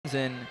teams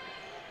and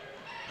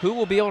who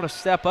will be able to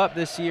step up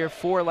this year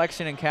for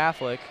Lexington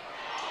Catholic.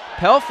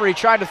 Pelfrey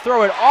tried to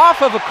throw it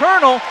off of a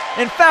Colonel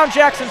and found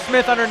Jackson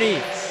Smith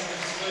underneath.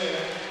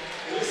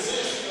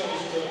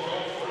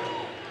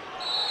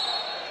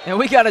 And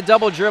we got a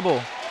double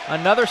dribble.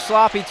 Another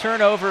sloppy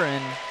turnover,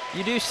 and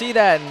you do see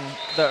that in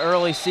the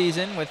early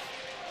season with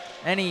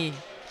any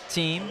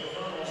team.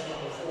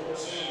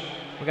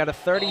 We got a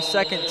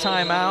 30-second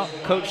timeout.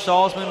 Coach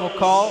Salzman will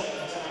call.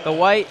 The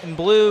white and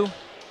blue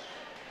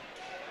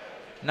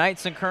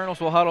Knights and Colonels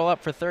will huddle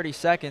up for 30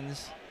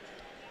 seconds.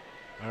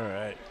 All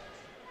right.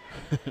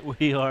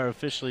 We are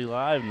officially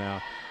live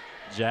now.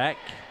 Jack.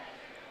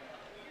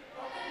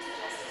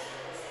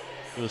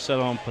 It was set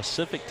on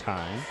Pacific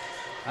time.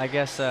 I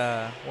guess,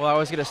 well, I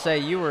was going to say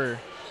you were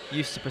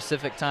used to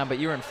Pacific time, but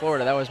you were in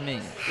Florida. That was me.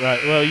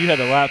 Right. Well, you had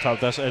the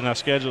laptop, and I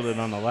scheduled it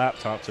on the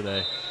laptop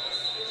today.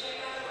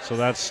 So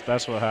that's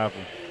what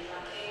happened.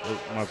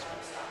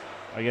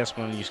 I guess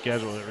when you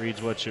schedule it,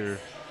 reads what your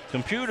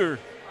computer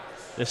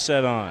is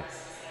set on.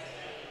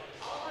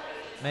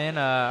 Man,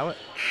 I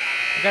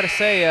got to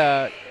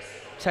say,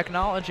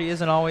 technology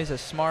isn't always as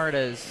smart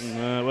as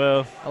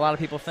well, a lot of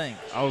people think.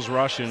 I was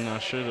rushing. I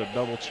should have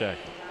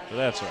double-checked, but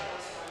that's all right.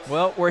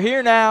 Well, we're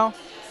here now.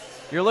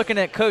 You're looking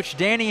at Coach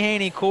Danny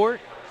Haney court.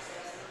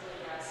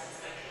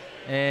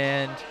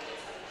 And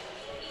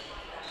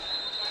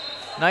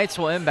Knights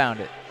will inbound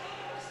it.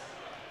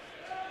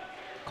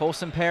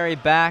 Colson Perry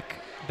back.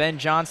 Ben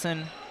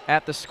Johnson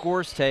at the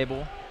scores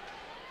table.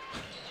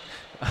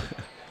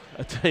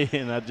 I tell you,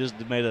 and I just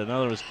made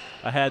another.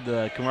 I had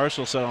the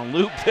commercial set on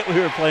loop that we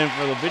were playing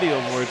for the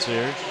video boards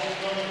here.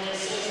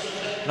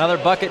 Another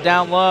bucket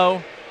down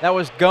low. That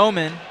was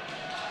Goman.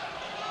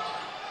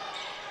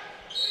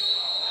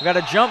 We got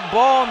a jump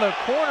ball in the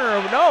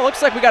corner. No,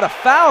 looks like we got a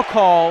foul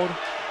called.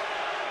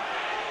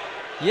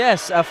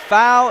 Yes, a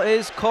foul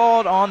is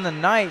called on the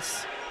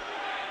Knights.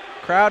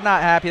 Crowd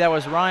not happy. That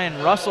was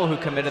Ryan Russell who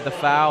committed the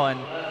foul and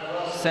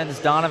sends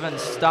Donovan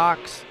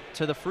Stocks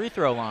to the free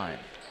throw line.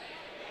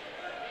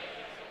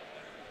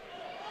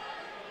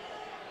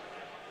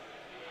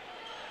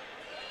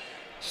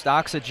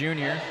 Stocks, a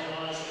junior,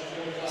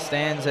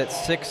 stands at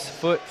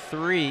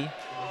 6'3",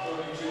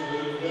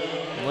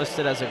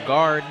 listed as a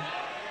guard.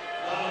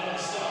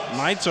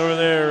 Knights over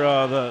there,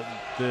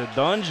 the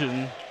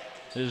dungeon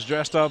is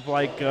dressed up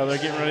like they're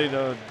getting ready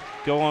to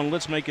go on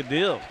Let's Make a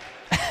Deal.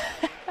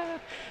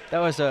 That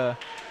was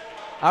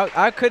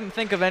I couldn't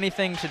think of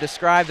anything to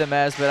describe them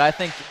as, but I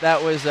think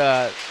that was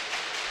the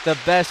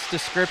best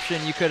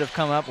description you could have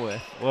come up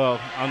with. Well,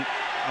 I'm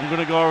going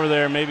to go over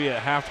there maybe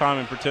at halftime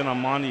and pretend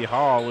I'm Monty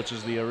Hall, which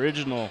is the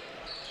original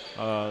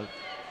guy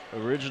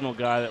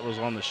that was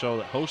on the show,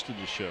 that hosted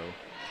the show.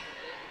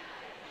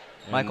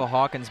 And Michael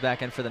Hawkins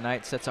back in for the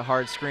Knights, sets a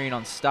hard screen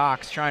on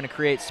Stocks, trying to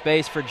create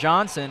space for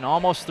Johnson,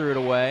 almost threw it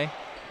away.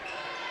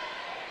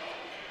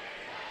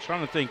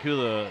 Trying to think who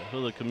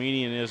the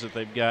comedian is that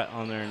they've got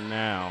on there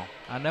now.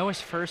 I know his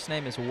first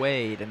name is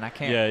Wade, and I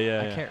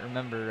can't can't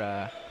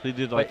remember. He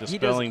did like the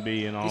spelling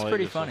bee and all that. He's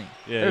pretty funny.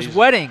 Yeah, there's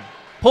Wedding,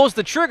 pulls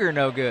the trigger,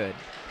 no good.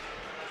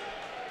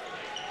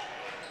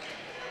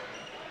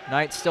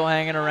 Knights still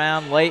hanging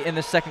around late in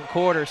the second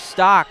quarter.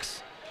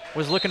 Stocks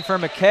was looking for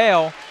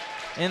McHale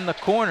in the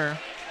corner.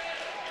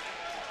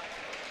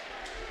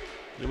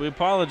 We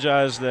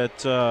apologize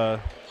that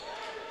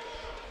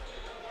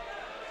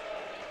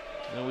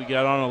we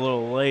got on a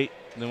little late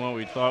than what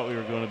we thought we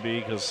were going to be,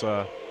 because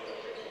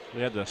we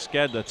had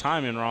the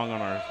timing wrong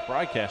on our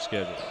broadcast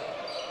schedule.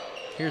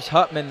 Here's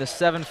Hutman, the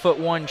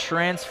 7'1"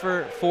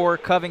 transfer for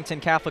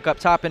Covington Catholic up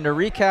top. And to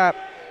recap,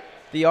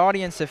 the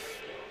audience,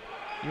 if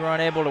you were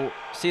unable to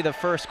see the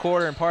first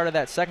quarter and part of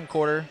that second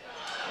quarter,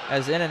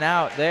 as in and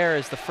out there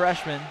is the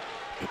freshman.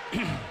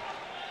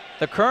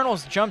 The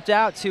Colonels jumped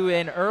out to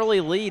an early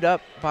lead,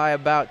 up by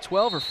about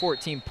 12 or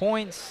 14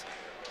 points.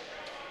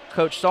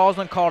 Coach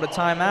Salzman called a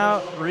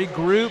timeout,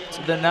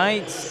 regrouped the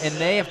Knights, and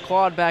they have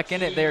clawed back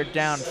in it. They're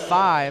down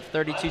 5,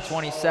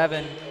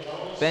 32-27.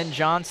 Ben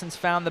Johnson's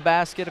found the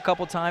basket a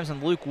couple times,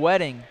 and Luke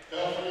Wedding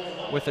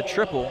with a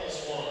triple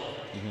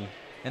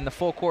in the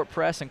full court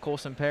press, and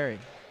Colson Perry.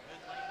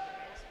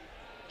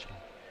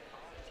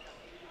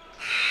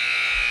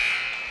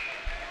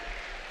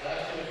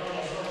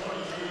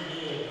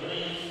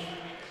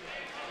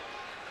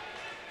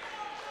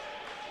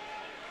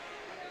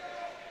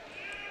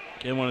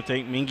 Again, I want to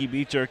thank Mingy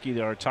Beef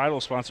Jerky, our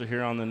title sponsor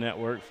here on the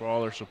network, for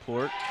all their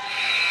support.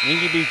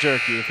 Mingy Beef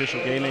Jerky,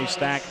 official game day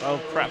snack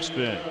of Crap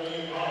Spin.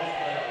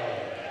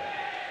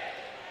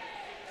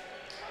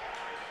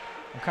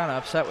 I'm kind of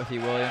upset with you,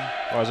 William.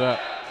 Why's that?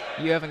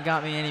 You haven't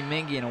got me any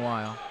Mingy in a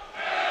while.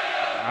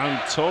 I'm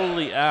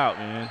totally out,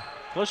 man.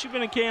 Plus, you've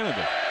been in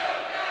Canada.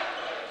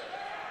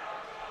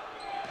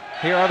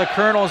 Here are the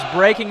Colonels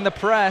breaking the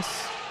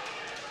press.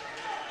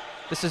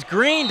 This is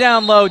Green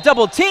down low,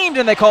 double teamed,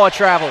 and they call a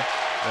travel.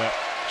 Yeah.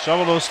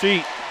 Shovel those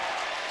feet.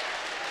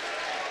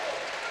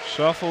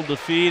 Shuffled the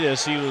feet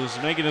as he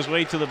was making his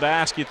way to the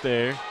basket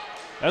there.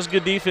 That's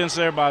good defense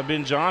there by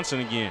Ben Johnson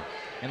again.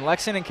 And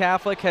Lexington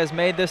Catholic has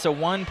made this a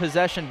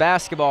one-possession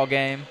basketball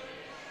game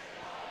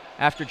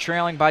after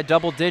trailing by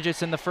double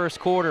digits in the first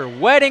quarter.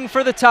 Wedding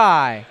for the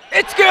tie.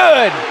 It's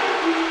good!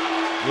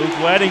 Luke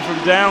Wedding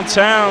from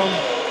downtown.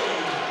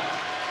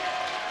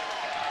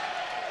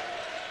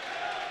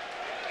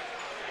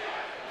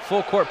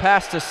 Full court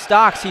pass to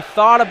Stocks. He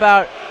thought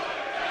about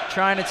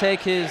trying to take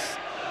his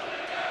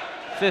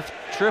 5th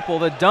triple.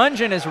 The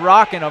dungeon is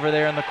rocking over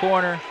there in the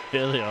corner.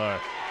 Really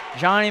are.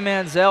 Johnny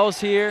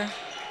Manziel's here.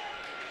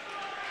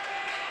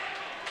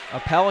 A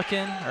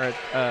pelican, or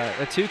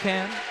a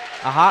toucan,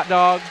 a hot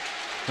dog.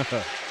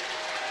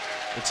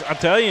 I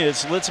tell you,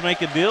 it's let's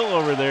make a deal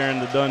over there in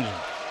the dungeon.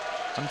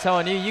 I'm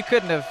telling you, you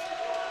couldn't have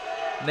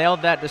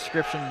nailed that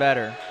description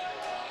better.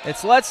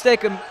 It's let's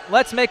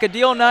make a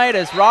deal night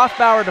as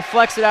Rothbauer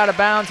deflects it out of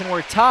bounds, and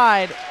we're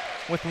tied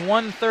with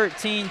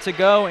 1:13 to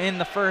go in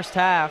the first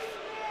half.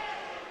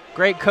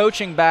 Great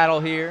coaching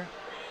battle here.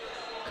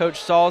 Coach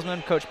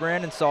Salzman, Coach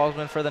Brandon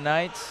Salzman for the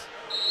Knights.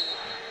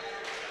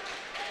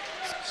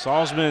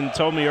 Salzman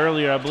told me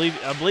earlier, I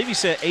believe he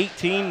said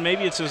 18,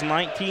 maybe it's his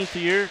 19th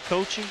year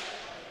coaching.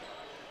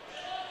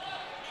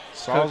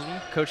 Salzman.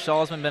 Coach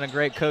Salzman been a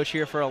great coach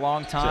here for a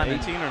long time.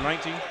 18 or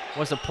 19?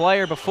 Was a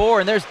player before,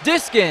 and there's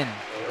Diskin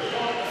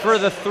for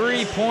the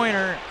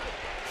three-pointer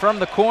from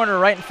the corner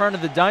right in front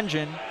of the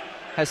dungeon.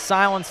 Has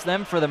silenced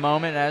them for the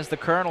moment as the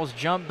Colonels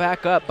jump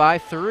back up by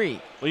 3.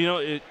 Well, you know,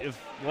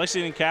 if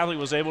Lexington Catholic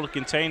was able to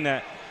contain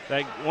that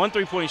one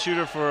three-point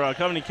shooter for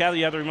Covington Catholic,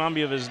 you have to remind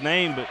me of his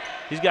name, but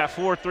he's got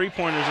 4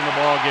 3-pointers in the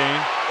ball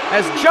game.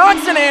 As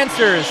Johnson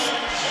answers,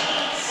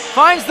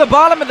 finds the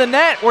bottom of the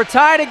net. We're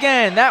tied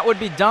again. That would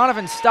be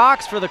Donovan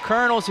Stocks for the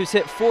Colonels, who's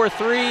hit 4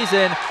 threes,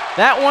 and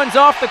that one's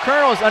off the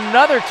Colonels.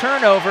 Another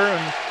turnover,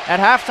 and at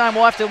halftime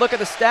we'll have to look at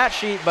the stat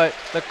sheet, but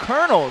the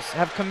Colonels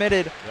have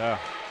committed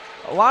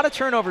a lot of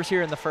turnovers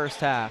here in the first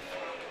half.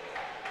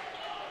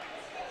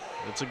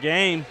 It's a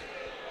game.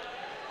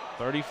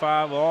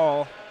 35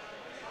 all.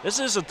 This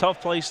is a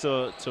tough place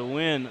to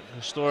win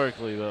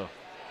historically, though.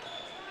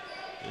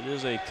 It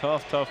is a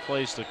tough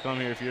place to come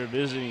here if you're a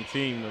visiting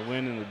team to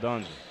win in the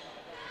dungeon.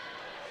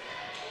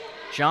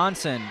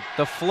 Johnson,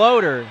 the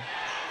floater,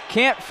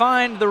 can't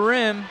find the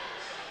rim.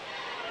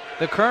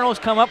 The Colonels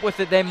come up with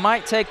it. They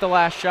might take the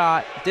last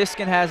shot.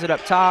 Diskin has it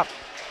up top,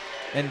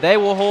 and they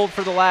will hold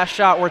for the last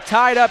shot. We're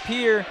tied up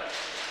here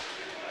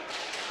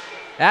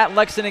at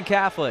Lexington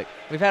Catholic.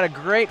 We've had a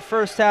great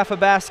first half of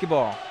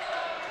basketball.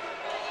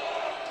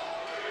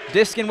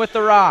 Diskin with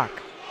the rock.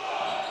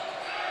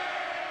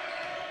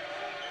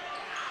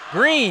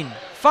 Green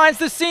finds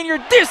the senior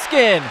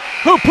Diskin,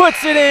 who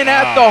puts it in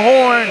at the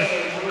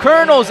horn.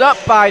 Colonels up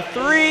by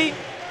 3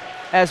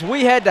 as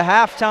we head to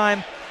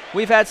halftime.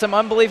 We've had some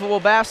unbelievable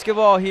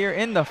basketball here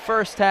in the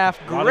first half.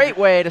 Great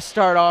way to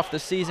start off the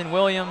season,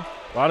 William.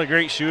 A lot of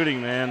great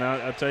shooting, man.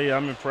 I tell you,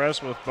 I'm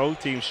impressed with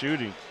both teams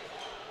shooting.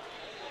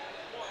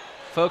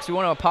 Folks, we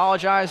want to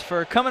apologize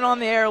for coming on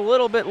the air a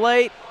little bit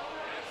late.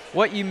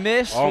 What you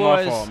missed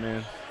was my fault,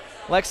 man.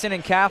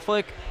 Lexington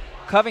Catholic,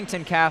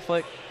 Covington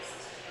Catholic,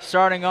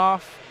 starting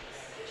off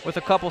with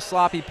a couple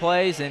sloppy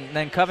plays, and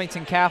then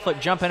Covington Catholic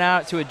jumping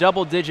out to a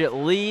double-digit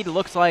lead.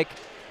 Looks like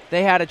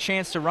they had a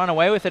chance to run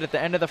away with it at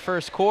the end of the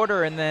first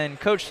quarter, and then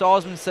Coach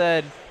Salzman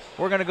said,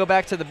 we're going to go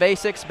back to the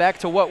basics, back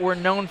to what we're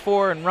known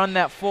for, and run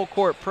that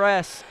full-court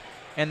press.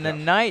 And the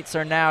Knights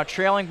are now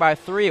trailing by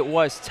 3. It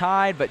was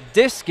tied, but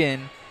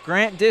Diskin,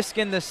 Grant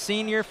Diskin, the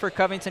senior for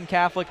Covington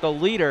Catholic, the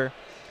leader,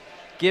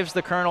 gives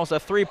the Colonels a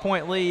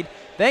 3-point lead.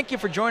 Thank you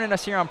for joining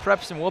us here on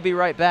Preps, and we'll be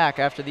right back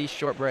after these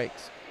short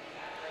breaks.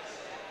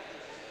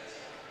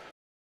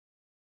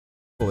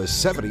 Is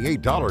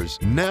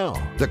 $78 now.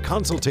 The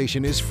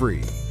consultation is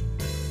free.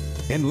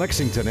 In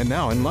Lexington and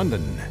now in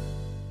London.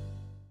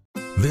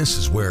 This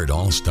is where it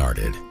all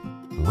started,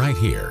 right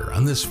here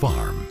on this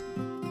farm.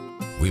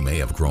 We may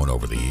have grown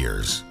over the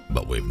years,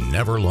 but we've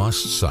never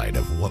lost sight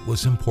of what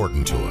was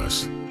important to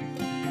us.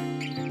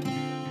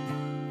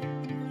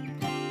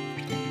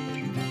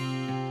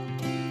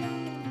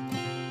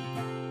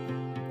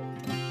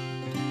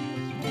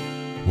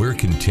 We're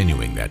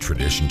continuing that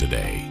tradition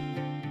today,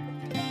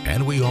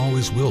 and we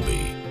always will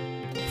be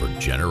for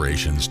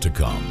generations to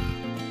come.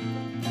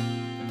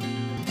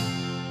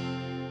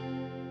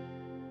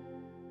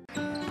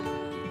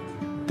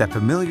 That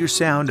familiar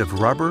sound of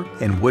rubber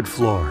and wood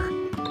floor.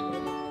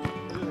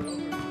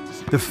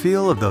 The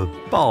feel of the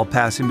ball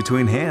passing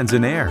between hands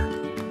and air.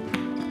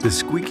 The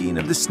squeaking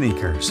of the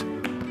sneakers.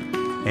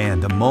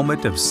 And a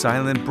moment of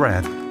silent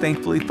breath,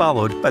 thankfully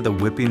followed by the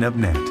whipping of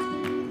net.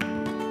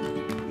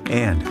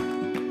 And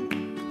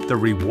the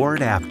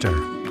reward after.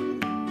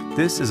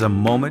 This is a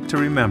moment to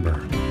remember.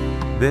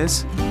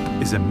 This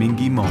is a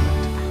Mingy moment.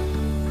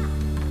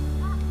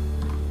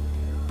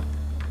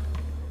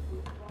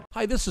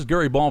 Hi, this is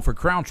Gary Ball for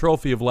Crown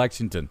Trophy of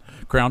Lexington.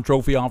 Crown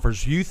Trophy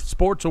offers youth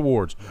sports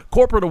awards,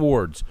 corporate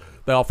awards,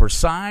 They offer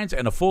signs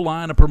and a full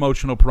line of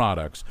promotional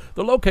products.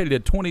 They're located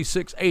at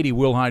 2680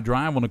 Wilhite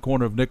Drive on the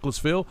corner of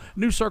Nicholasville,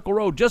 New Circle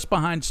Road, just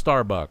behind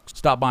Starbucks.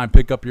 Stop by and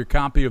pick up your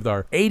copy of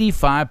their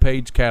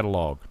 85-page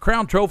catalog.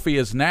 Crown Trophy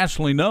is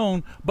nationally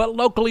known, but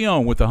locally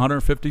owned with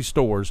 150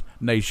 stores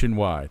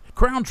nationwide.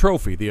 Crown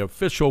Trophy, the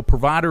official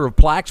provider of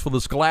plaques for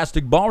the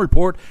Scholastic Ball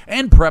Report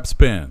and Prep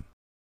Spin.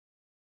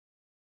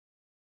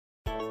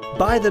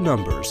 By the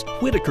numbers,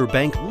 Whitaker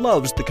Bank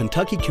loves the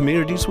Kentucky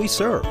communities we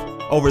serve.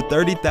 Over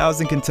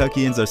 30,000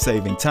 Kentuckians are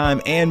saving time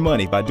and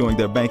money by doing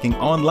their banking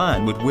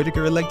online with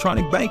Whitaker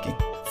Electronic Banking.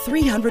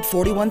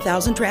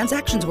 341,000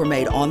 transactions were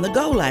made on the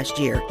go last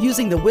year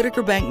using the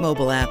Whitaker Bank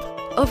mobile app.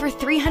 Over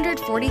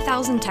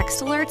 340,000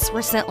 text alerts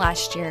were sent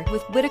last year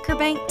with Whitaker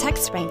Bank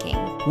text banking.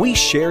 We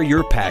share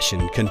your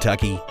passion,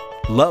 Kentucky.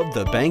 Love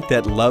the bank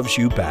that loves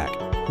you back.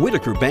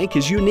 Whitaker Bank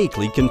is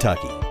uniquely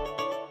Kentucky.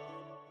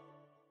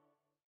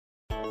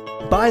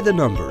 By the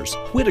numbers,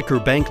 Whitaker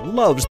Bank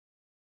loves.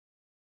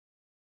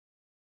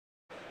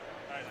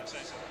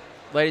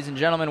 Ladies and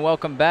gentlemen,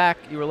 welcome back.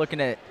 You were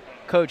looking at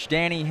Coach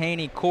Danny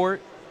Haney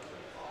Court.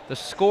 The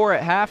score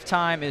at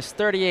halftime is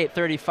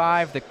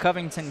 38-35. The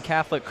Covington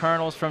Catholic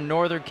Colonels from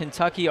Northern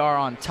Kentucky are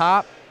on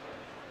top.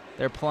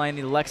 They're playing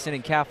the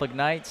Lexington Catholic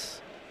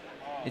Knights.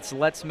 It's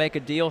Let's Make a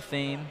Deal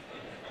theme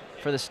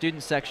for the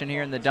student section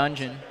here in the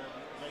dungeon.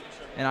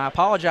 And I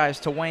apologize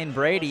to Wayne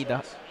Brady,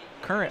 the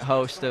current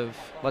host of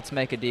Let's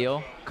Make a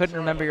Deal. Couldn't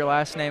remember your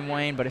last name,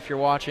 Wayne, but if you're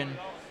watching,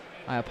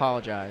 I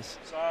apologize.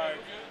 Sorry.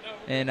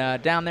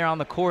 And down there on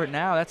the court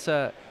now, that's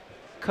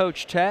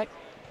Coach Tech,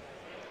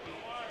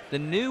 the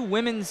new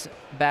women's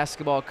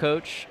basketball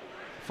coach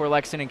for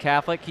Lexington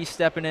Catholic. He's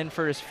stepping in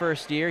for his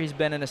first year. He's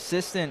been an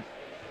assistant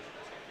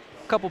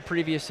a couple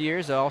previous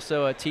years,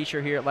 also a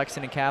teacher here at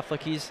Lexington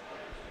Catholic. He's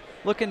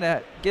looking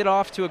to get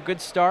off to a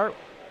good start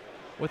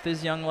with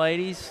his young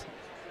ladies.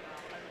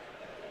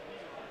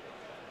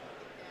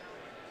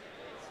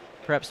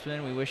 Prep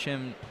Spin, we wish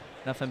him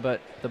nothing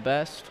but the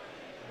best.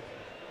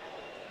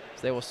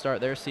 They will start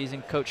their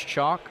season. Coach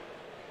Chalk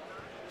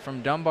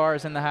from Dunbar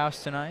is in the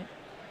house tonight,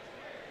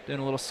 doing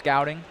a little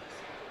scouting.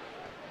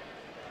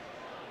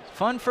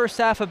 Fun first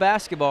half of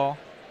basketball.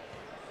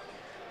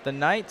 The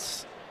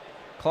Knights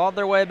clawed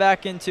their way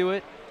back into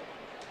it.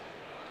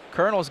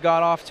 Colonels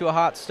got off to a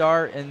hot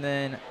start, and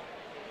then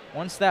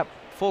once that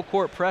full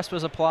court press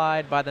was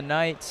applied by the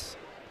Knights,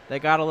 they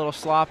got a little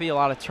sloppy, a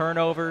lot of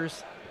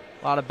turnovers,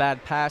 a lot of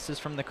bad passes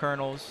from the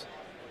Colonels.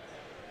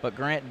 But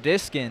Grant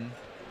Diskin,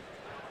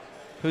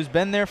 who's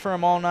been there for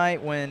him all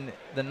night when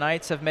the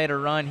Knights have made a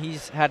run,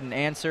 he's had an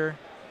answer.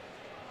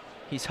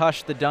 He's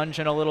hushed the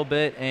dungeon a little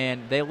bit,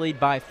 and they lead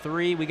by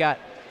 3. We got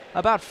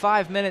about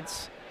 5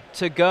 minutes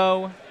to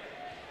go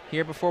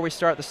here before we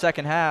start the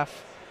second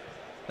half.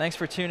 Thanks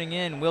for tuning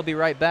in. We'll be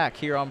right back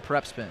here on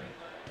Prep Spin.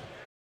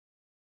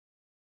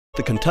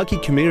 The Kentucky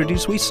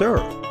communities we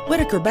serve.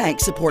 Whitaker Bank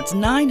supports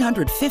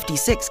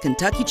 956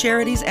 Kentucky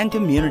charities and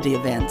community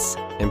events.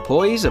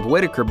 Employees of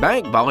Whitaker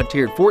Bank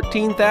volunteered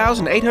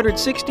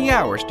 14,860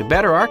 hours to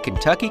better our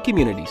Kentucky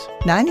communities.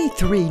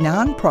 93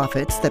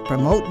 nonprofits that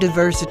promote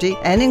diversity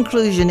and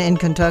inclusion in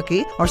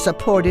Kentucky are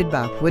supported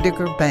by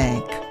Whitaker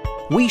Bank.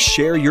 We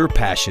share your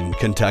passion,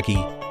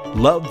 Kentucky.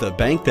 Love the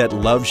bank that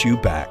loves you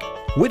back.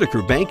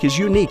 Whitaker Bank is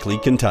uniquely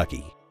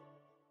Kentucky.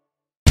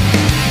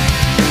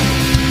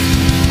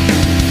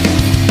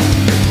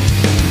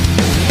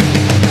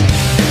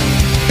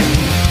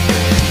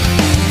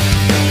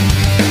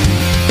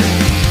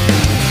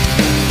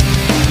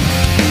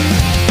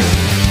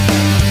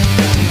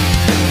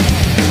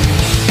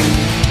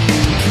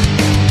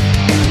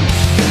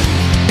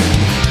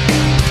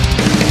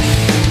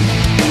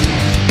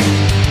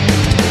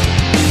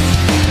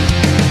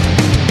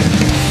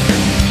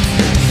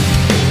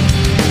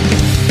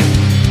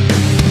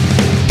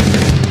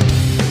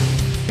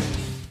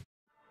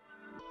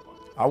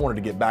 I wanted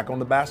to get back on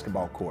the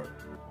basketball court.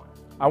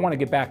 I want to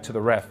get back to the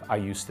ref I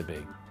used to be.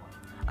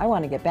 I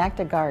want to get back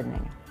to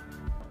gardening.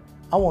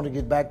 I want to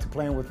get back to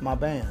playing with my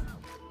band.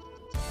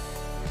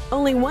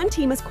 Only one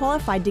team is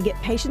qualified to get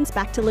patients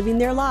back to living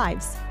their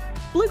lives.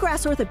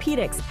 Bluegrass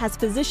Orthopedics has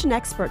physician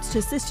experts to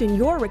assist in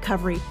your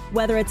recovery,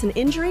 whether it's an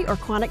injury or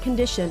chronic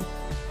condition.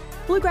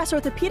 Bluegrass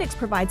Orthopedics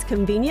provides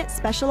convenient,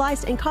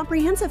 specialized, and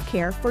comprehensive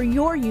care for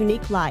your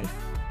unique life.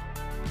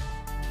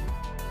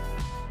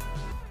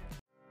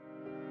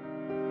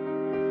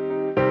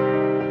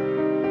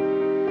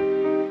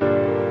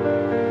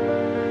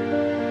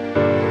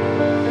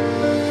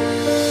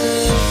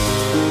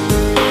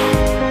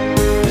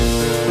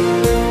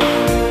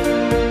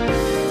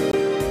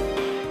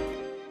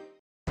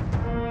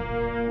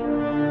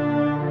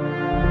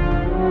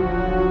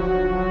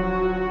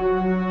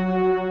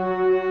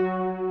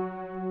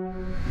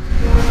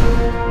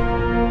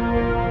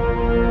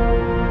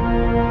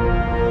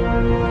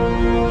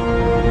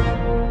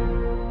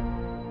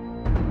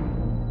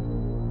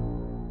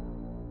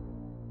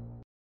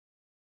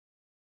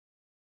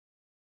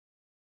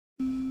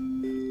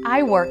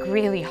 I work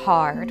really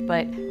hard,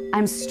 but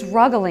I'm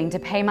struggling to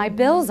pay my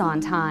bills on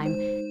time.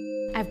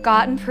 I've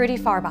gotten pretty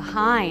far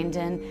behind,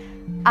 and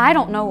I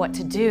don't know what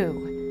to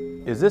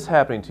do. Is this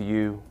happening to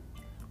you?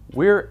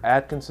 We're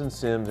Atkinson,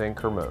 Sims, and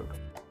Kermode.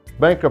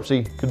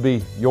 Bankruptcy could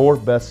be your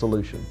best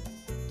solution.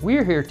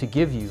 We're here to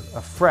give you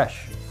a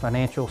fresh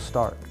financial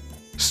start.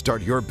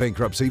 Start your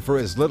bankruptcy for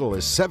as little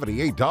as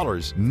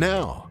 $78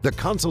 now. The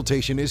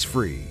consultation is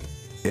free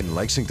in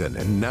Lexington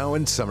and now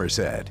in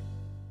Somerset.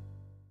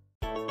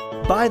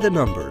 By the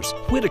numbers,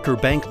 Whitaker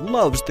Bank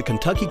loves the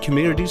Kentucky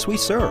communities we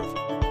serve.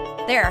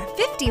 There are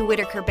 50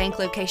 Whitaker Bank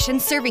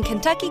locations serving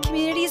Kentucky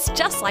communities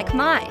just like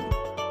mine.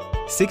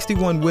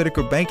 61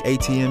 Whitaker Bank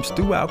ATMs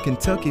throughout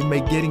Kentucky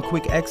make getting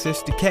quick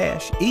access to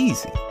cash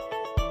easy.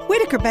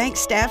 Whitaker Bank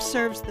staff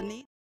serves the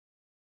needs.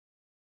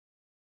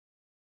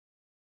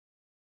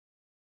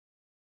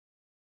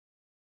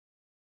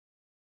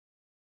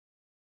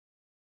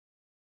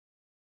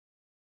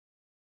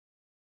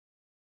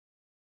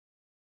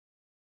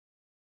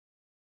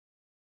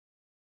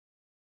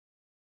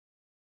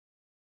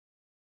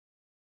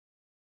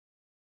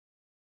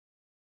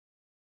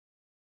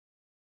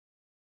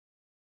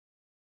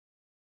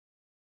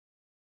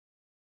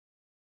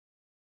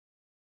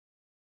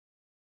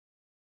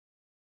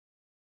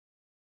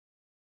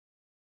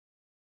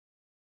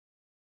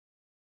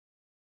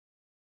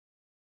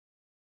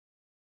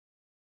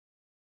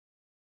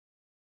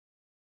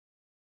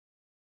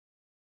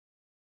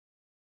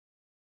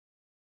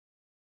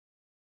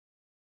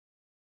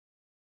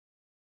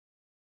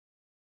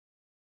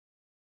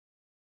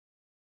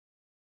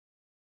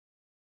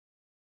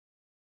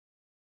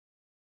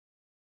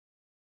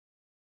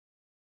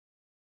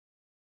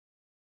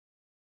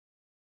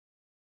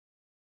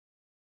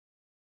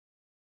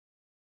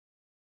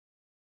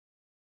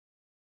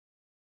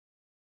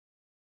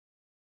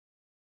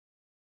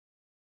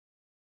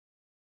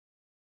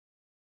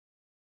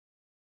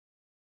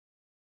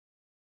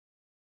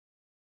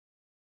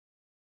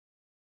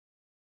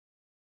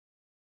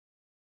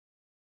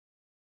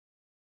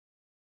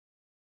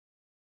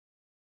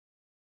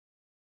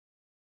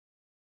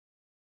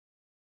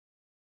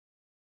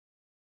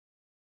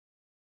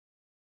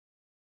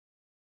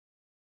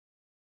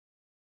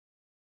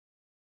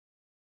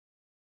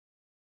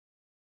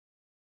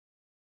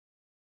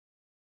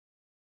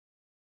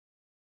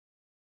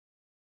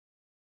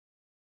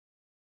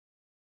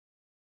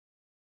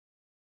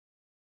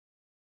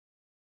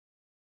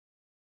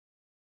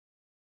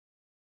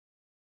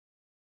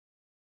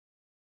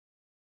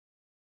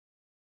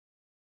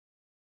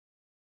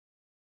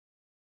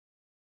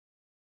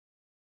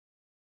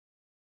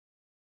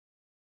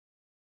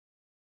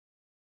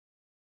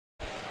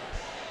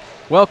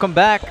 Welcome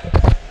back.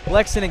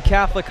 Lexington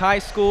Catholic High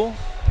School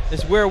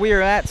is where we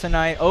are at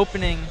tonight,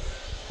 opening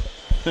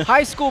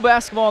high school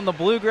basketball on the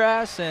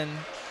Bluegrass, and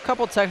a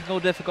couple technical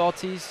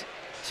difficulties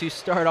to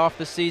start off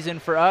the season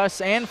for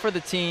us and for the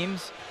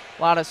teams.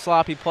 A lot of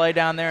sloppy play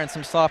down there and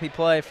some sloppy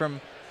play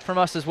from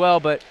us as well,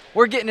 but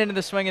we're getting into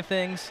the swing of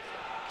things.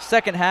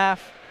 Second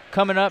half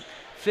coming up,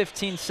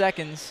 15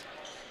 seconds,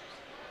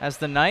 as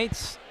the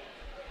Knights,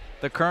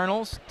 the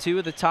Colonels, two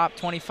of the top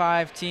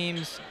 25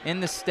 teams in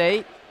the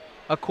state,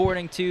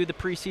 according to the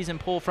preseason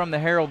poll from the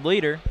Herald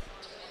Leader.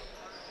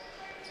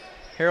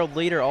 Herald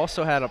Leader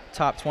also had a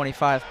top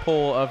 25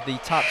 poll of the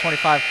top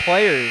 25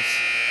 players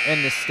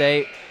in the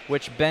state,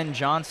 which Ben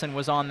Johnson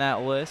was on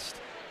that list.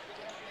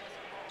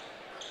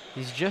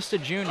 He's just a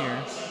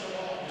junior.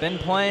 Been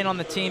playing on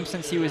the team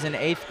since he was in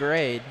 8th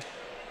grade.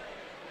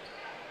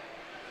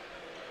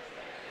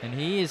 And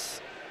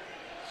he's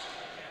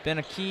been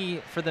a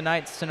key for the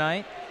Knights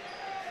tonight.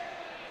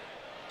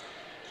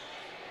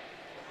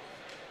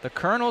 The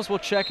Colonels will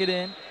check it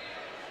in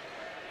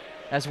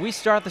as we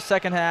start the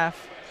second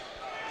half.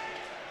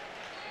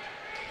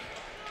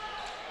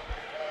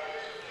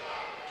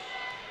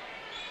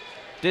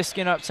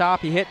 Diskin up top,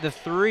 he hit the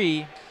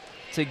three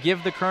to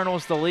give the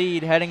Colonels the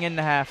lead heading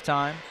into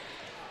halftime.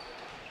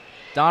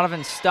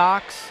 Donovan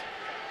Stocks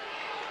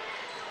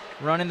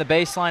running the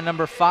baseline,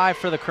 number 5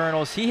 for the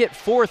Colonels. He hit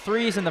 4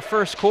 threes in the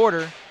first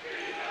quarter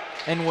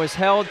and was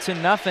held to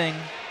nothing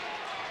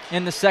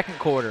in the second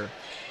quarter.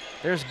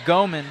 There's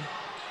Goman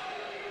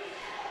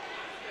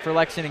for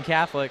Lexington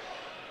Catholic.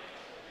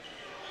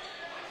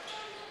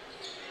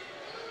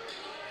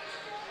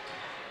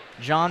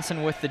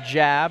 Johnson with the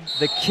jab,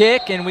 the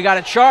kick, and we got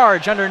a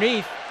charge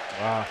underneath.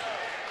 Wow.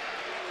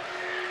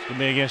 It's going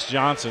to be against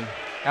Johnson.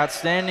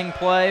 Outstanding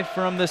play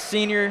from the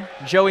senior,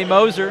 Joey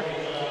Moser.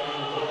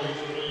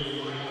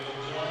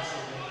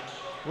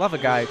 Love a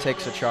guy who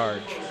takes a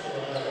charge.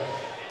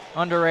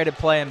 Underrated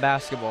play in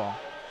basketball.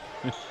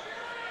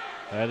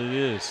 That it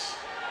is.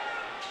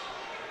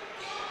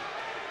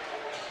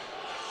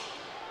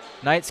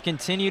 Knights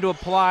continue to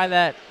apply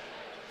that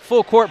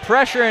full court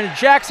pressure, and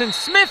Jackson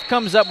Smith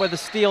comes up with a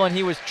steal, and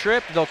he was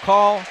tripped. They'll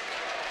call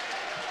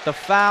the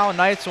foul.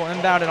 Knights will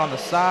inbound it on the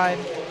side.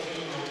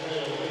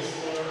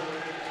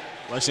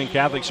 Lexington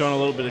Catholic showing a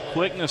little bit of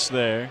quickness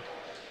there.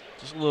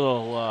 Just a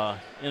little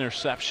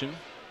interception,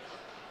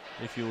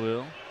 if you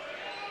will.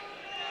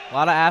 A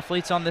lot of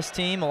athletes on this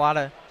team, a lot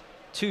of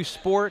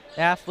two-sport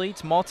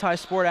athletes,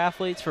 multi-sport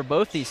athletes for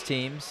both these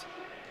teams.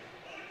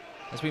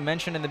 As we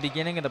mentioned in the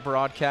beginning of the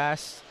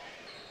broadcast,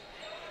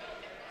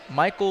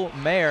 Michael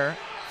Mayer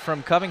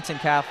from Covington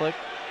Catholic.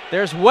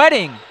 There's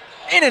Wedding.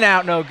 In and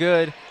out, no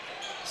good.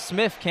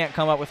 Smith can't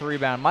come up with a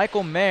rebound.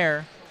 Michael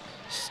Mayer,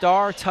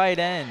 star tight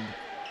end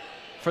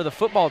for the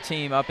football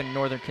team up in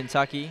Northern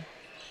Kentucky,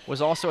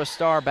 was also a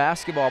star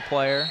basketball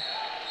player.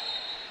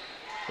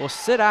 Will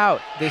sit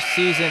out this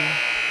season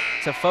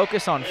to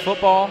focus on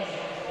football,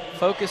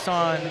 focus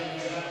on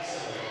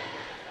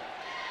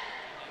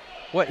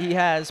what he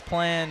has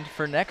planned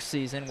for next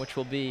season, which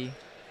will be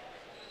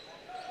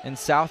in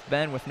South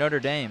Bend with Notre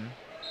Dame.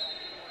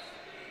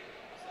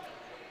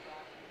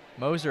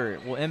 Moser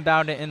will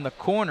inbound it in the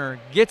corner,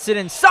 gets it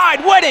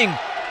inside. Wedding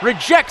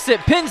rejects it,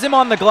 pins him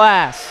on the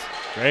glass.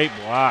 Great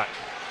block.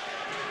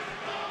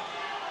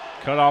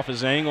 Cut off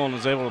his angle and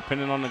was able to pin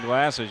it on the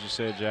glass, as you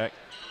said, Jack.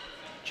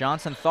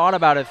 Johnson thought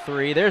about a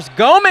three. There's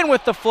Goman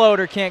with the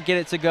floater, can't get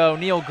it to go.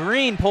 Neil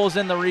Green pulls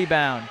in the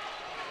rebound.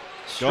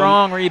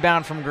 Strong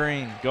rebound from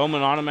Green.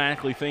 Goman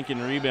automatically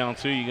thinking rebound,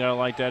 too. You got to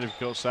like that if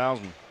you Coach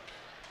Salzman.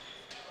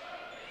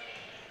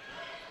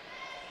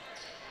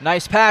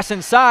 Nice pass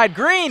inside.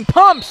 Green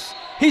pumps.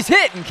 He's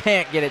hit and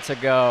can't get it to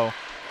go.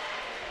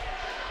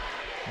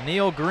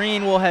 Neil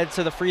Green will head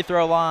to the free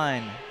throw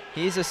line.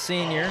 He's a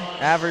senior,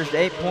 averaged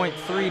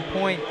 8.3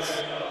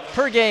 points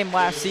per game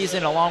last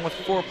season, along with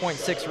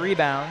 4.6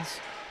 rebounds.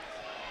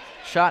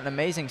 Shot an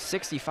amazing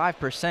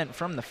 65%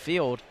 from the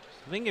field.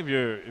 I think if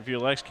you're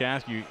Lex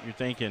Cath, you're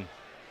thinking,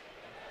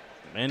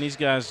 man, these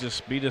guys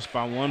just beat us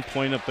by 1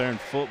 point up there in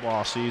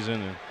football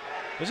season, and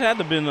this had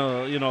to have been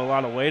a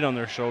lot of weight on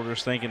their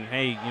shoulders, thinking,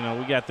 hey,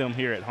 we got them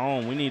here at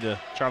home. We need to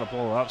try to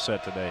pull an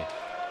upset today.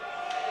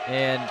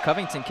 And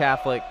Covington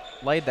Catholic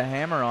laid the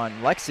hammer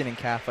on Lexington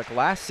Catholic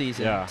last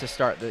season to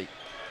start the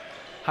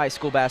high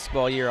school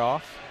basketball year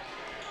off.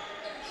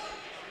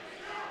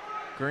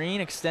 Green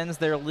extends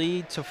their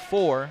lead to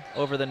 4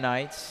 over the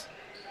Knights.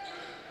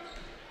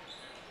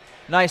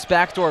 Nice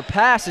backdoor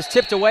pass is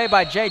tipped away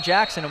by Jay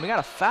Jackson, and we got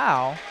a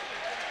foul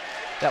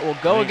that will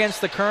go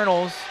against the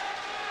Colonels.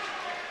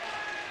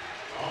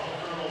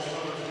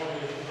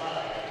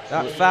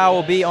 That foul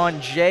will be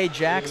on Jay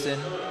Jackson,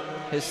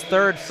 his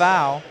 3rd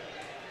foul.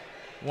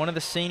 One of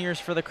the seniors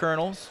for the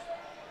Colonels,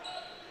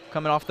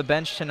 coming off the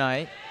bench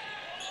tonight.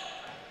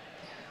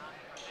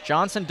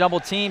 Johnson double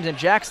teams, and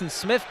Jackson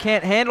Smith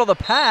can't handle the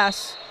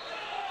pass.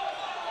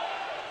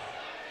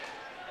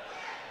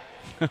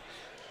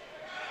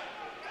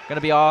 Going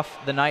to be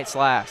off the Knights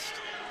last.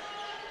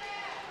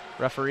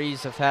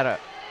 Referees have had a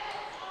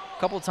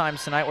couple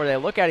times tonight where they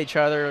look at each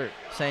other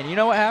saying, you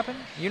know what happened?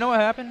 You know what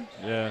happened?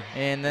 Yeah.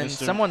 And then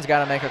someone's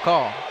got to make a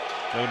call.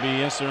 That'll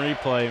be instant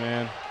replay,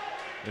 man.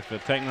 If the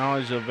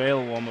technology is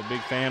available, I'm a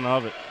big fan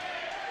of it.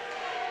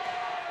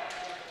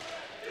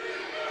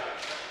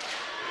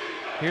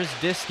 Here's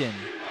Diskin.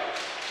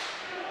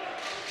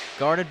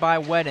 Guarded by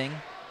Wedding.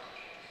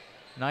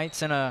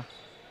 Knights in a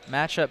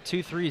matchup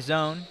 2-3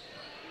 zone.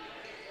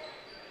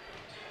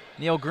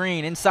 Neil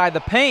Green inside the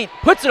paint,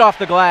 puts it off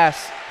the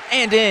glass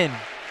and in.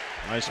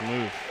 Nice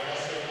move.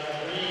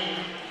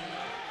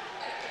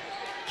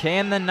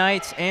 Can the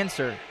Knights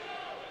answer?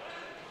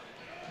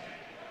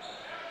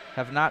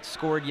 Have not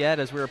scored yet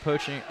as we're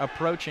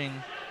approaching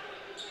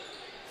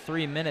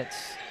 3 minutes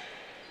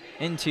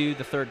into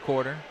the 3rd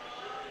quarter.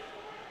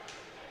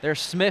 There's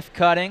Smith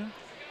cutting.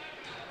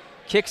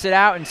 Kicks it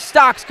out, and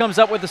Stocks comes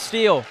up with a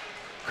steal.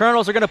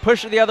 Colonels are going to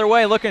push it the other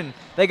way, looking.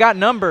 They got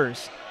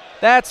numbers.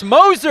 That's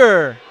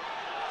Moser.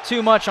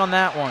 Too much on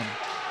that one.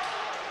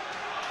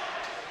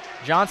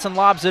 Johnson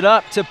lobs it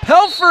up to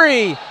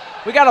Pelfrey.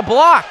 We got a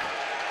block.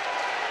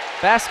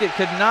 Basket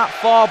could not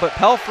fall, but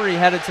Pelfrey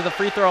headed to the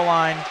free throw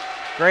line.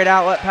 Great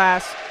outlet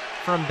pass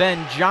from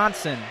Ben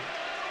Johnson.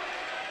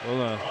 Well,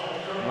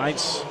 the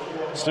Knights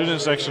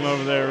student section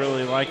over there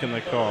really liking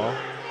the call.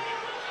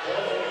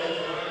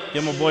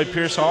 Get my boy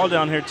Pierce Hall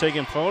down here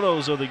taking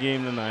photos of the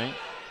game tonight.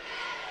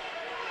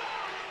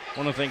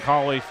 Want to thank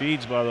Hallway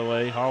Feeds, by the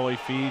way. Hallway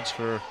Feeds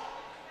for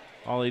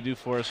all they do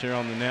for us here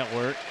on the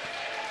network.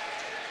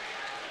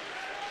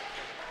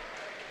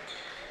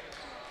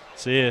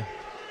 See ya.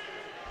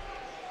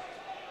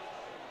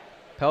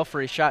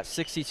 Pelfrey shot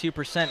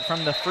 62%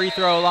 from the free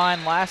throw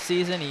line last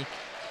season. He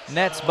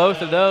nets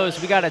both of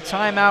those. We got a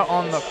timeout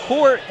on the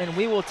court, and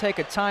we will take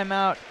a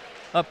timeout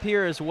up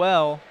here as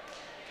well.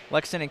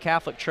 Lexington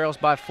Catholic trails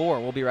by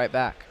 4. We'll be right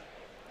back.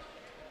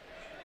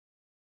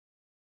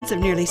 Of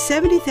nearly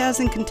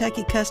 70,000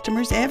 Kentucky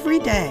customers every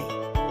day.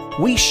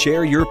 We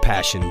share your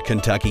passion,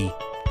 Kentucky.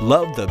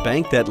 Love the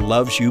bank that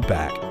loves you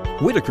back.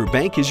 Whitaker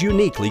Bank is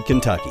uniquely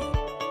Kentucky.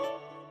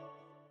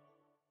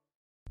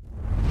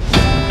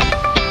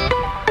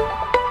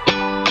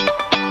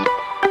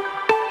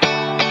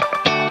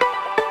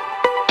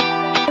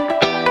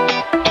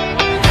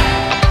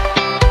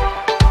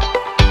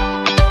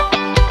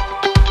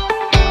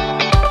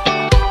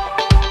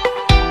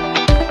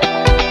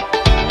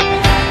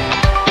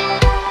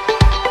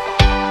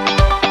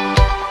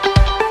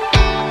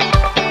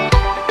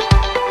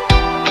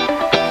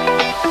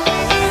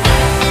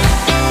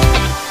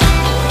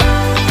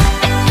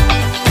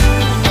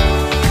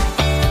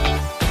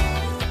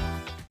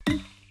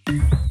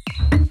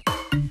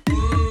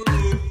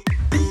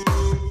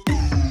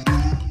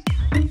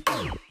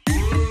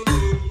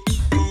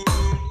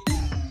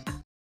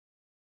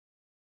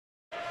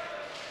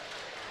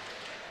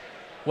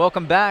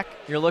 Welcome back.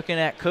 You're looking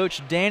at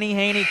Coach Danny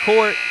Haney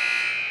Court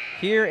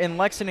here in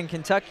Lexington,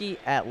 Kentucky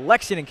at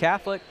Lexington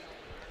Catholic.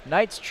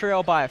 Knights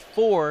trail by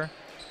 4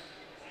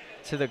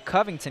 to the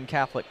Covington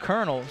Catholic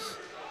Colonels.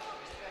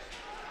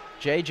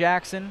 Jay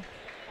Jackson,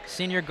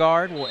 senior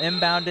guard, will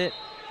inbound it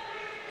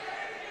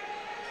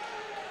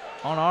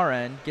on our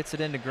end, gets it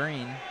into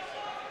Green.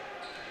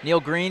 Neil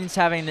Green's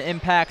having the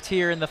impact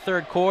here in the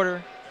third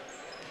quarter.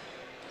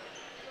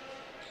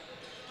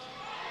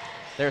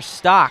 There's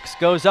Stocks,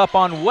 goes up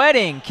on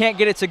Wedding, can't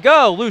get it to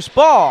go, loose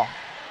ball.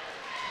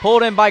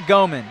 Pulled in by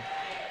Goman.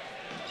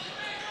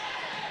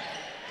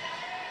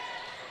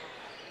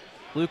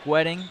 Luke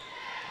Wedding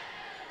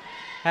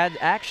had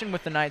action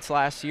with the Knights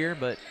last year,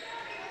 but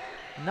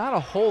not a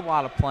whole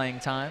lot of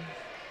playing time.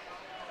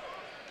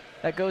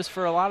 That goes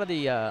for a lot of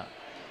the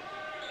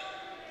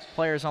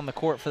players on the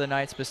court for the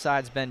Knights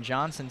besides Ben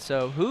Johnson.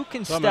 So who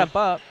can step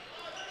up?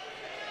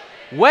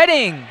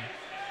 Wedding,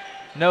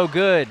 no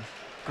good.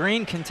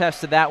 Green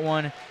contested that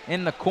one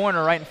in the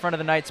corner right in front of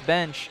the Knights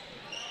bench.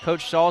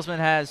 Coach Salzman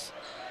has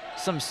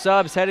some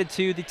subs headed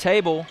to the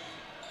table.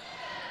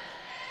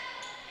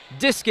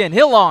 Diskin,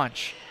 he'll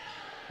launch.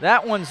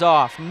 That one's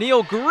off.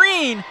 Neil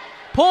Green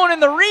pulling in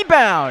the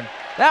rebound.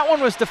 That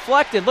one was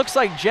deflected. Looks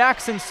like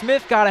Jackson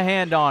Smith got a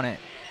hand on it.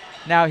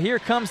 Now here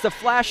comes the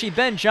flashy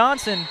Ben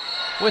Johnson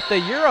with the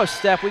Euro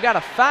step. We got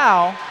a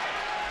foul.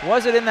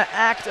 Was it in the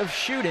act of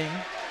shooting?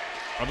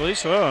 I believe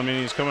so. I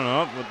mean, he's coming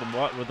up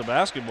with the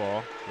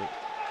basketball. But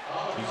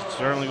he's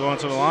certainly going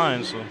to the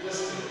line. So.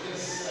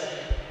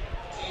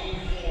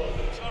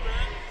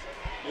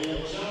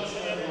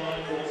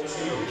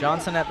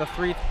 Johnson at the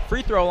free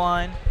throw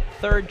line.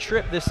 Third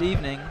trip this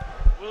evening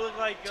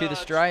to the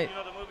stripe. You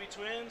know the movie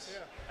Twins?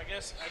 Yeah. I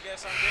guess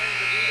I'm Danny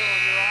DeVito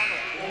and you're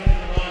Arnold.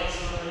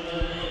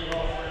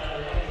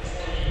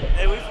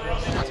 Hey, we forgot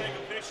to take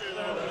a picture of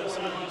that.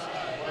 Hey,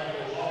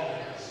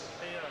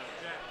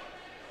 Jack.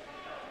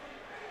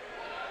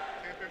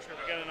 Take a picture. I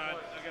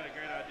got a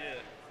great idea.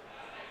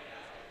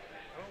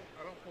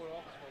 I don't pull it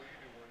off as well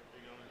you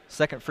do.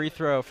 Second free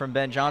throw from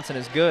Ben Johnson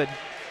is good.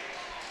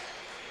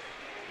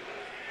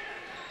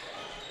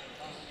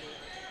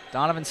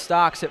 Donovan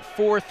Stocks hit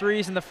 4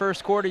 threes in the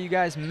first quarter. You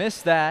guys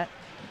missed that.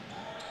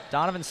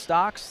 Donovan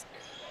Stocks,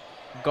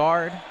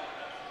 guard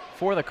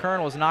for the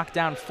Colonels, knocked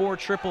down 4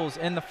 triples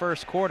in the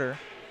first quarter.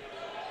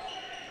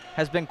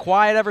 Has been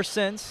quiet ever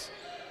since.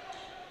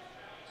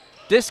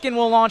 Diskin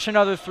will launch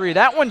another 3.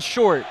 That one's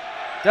short.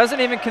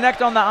 Doesn't even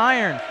connect on the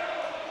iron.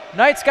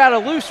 Knights got a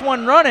loose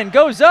one running.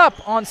 Goes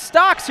up on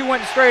Stocks, who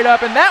went straight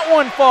up, and that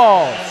one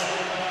falls.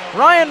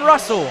 Ryan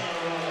Russell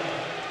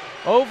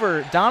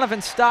over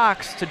Donovan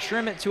Stocks to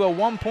trim it to a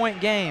 1-point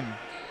game.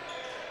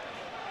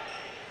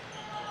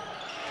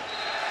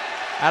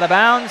 Out of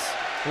bounds.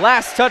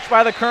 Last touch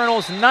by the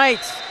Colonels.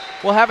 Knights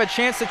will have a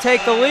chance to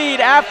take the lead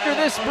after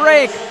this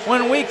break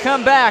when we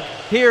come back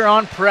here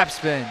on Prep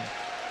Spin.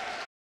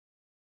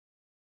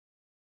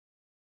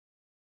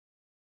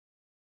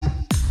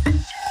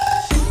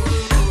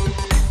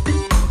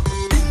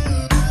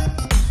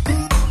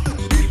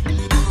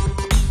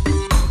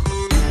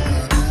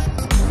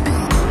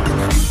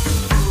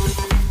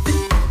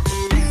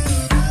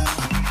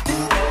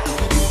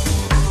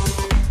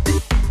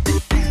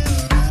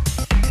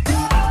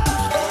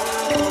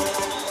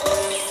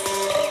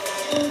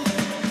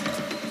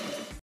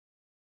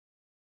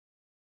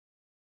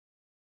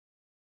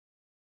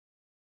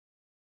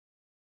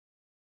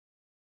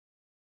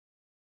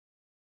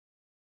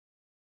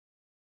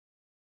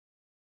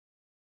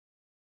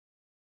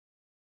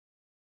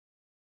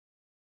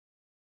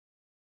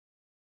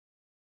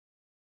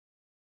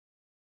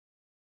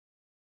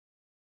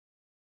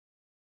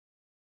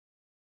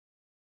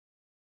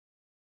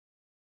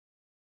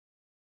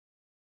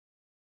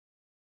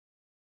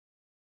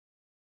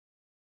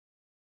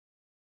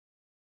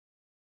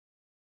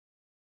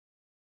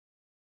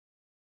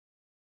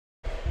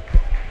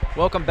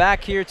 Welcome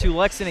back here to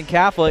Lexington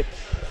Catholic,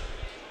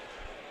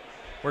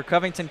 where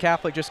Covington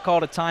Catholic just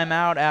called a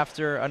timeout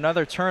after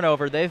another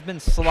turnover. They've been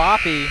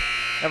sloppy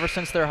ever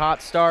since their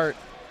hot start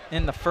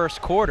in the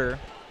first quarter.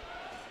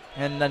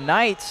 And the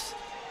Knights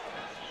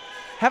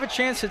have a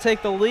chance to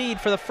take the lead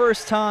for the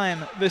first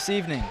time this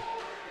evening.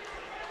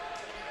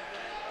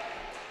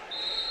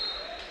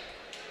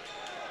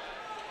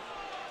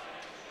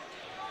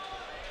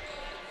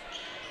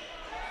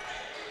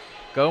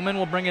 Goman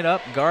will bring it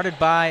up, guarded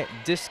by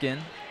Diskin.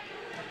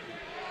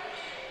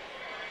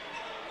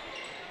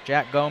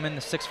 Jack Goman,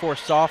 the 6'4"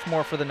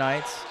 sophomore for the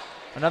Knights.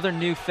 Another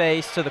new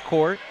face to the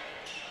court.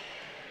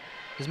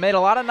 He's made a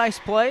lot of nice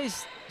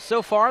plays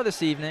so far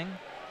this evening.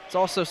 It's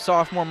also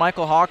sophomore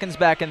Michael Hawkins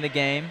back in the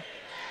game.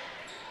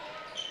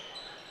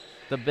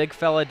 The big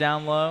fella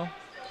down low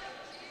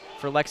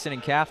for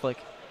Lexington Catholic.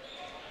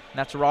 And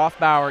that's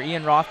Rothbauer,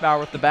 Ian Rothbauer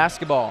with the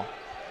basketball.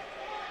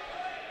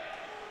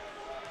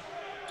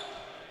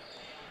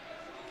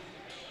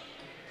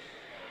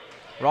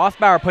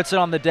 Rothbauer puts it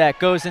on the deck,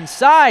 goes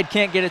inside,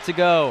 can't get it to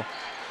go.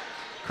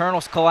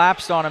 Colonel's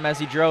collapsed on him as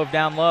he drove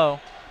down low.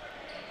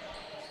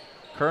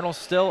 Colonel's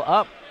still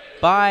up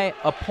by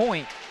a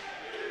point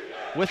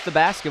with the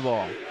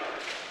basketball.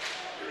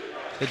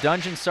 The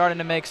Dungeon's starting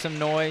to make some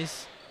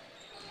noise.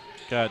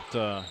 Got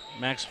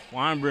Max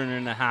Weinbrenner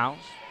in the house.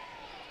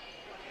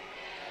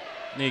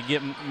 Need to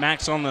get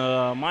Max on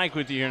the mic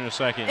with you here in a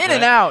second. In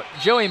and out,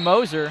 Joey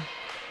Moser.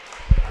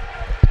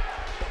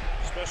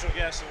 Special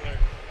guest alert.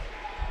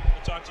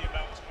 We'll talk to you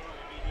about what's going on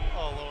with BD.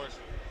 Oh, Lord.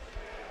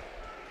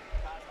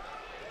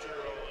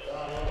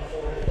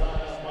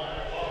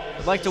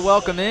 I'd like to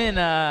welcome in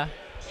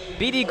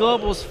BD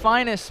Global's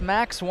finest,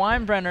 Max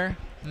Weinbrenner.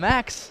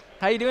 Max,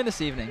 how you doing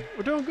this evening?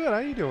 We're doing good. How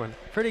you doing?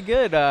 Pretty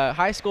good.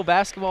 High school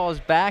basketball is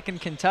back in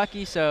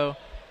Kentucky, so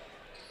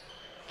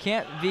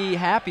can't be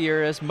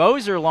happier as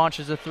Moser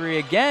launches a three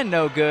again,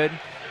 no good.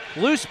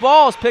 Loose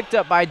ball is picked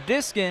up by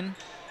Diskin.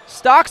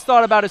 Stocks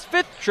thought about his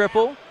 5th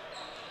triple.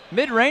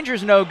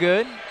 Mid-ranger's no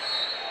good.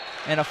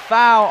 And a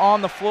foul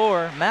on the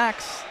floor.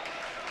 Max,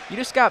 you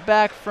just got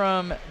back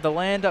from the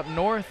land up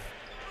north.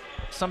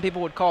 Some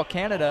people would call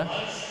Canada.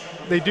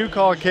 They do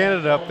call it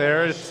Canada up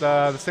there. It's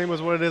the same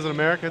as what it is in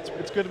America.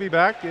 It's good to be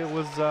back. It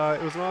was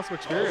an awesome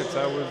experience.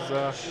 I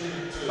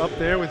was up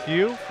there with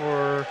you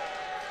for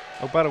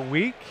about a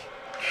week.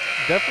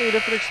 Definitely a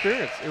different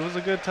experience. It was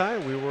a good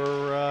time. We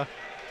were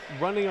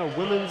running a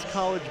women's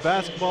college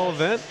basketball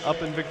event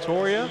up in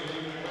Victoria.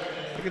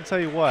 I can tell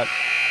you what,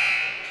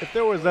 if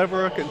there was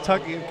ever a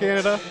Kentucky in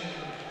Canada,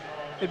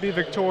 it'd be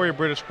Victoria,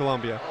 British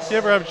Columbia. If you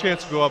ever have a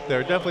chance to go up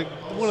there, definitely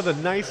one of the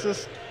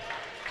nicest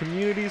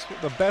communities,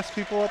 the best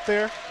people up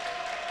there.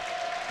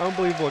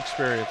 Unbelievable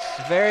experience.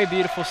 Very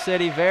beautiful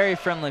city, very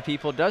friendly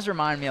people. Does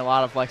remind me a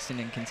lot of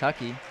Lexington,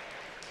 Kentucky.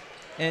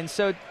 And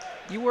so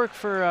you work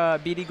for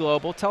BD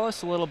Global. Tell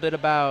us a little bit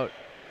about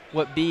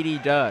what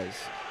BD does.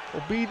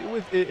 Well,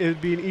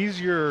 it'd be an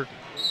easier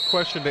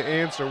question to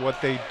answer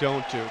what they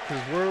don't do,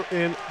 because we're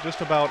in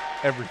just about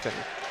everything.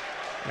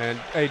 And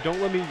hey,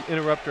 don't let me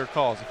interrupt your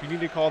calls. If you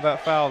need to call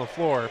that foul on the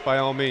floor, by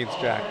all means,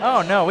 Jack.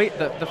 Oh no,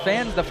 the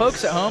fans, the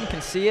folks at home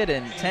can see it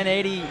in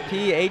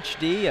 1080p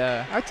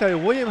HD. I tell you,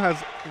 William has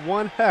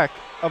one heck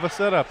of a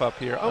setup up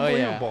here.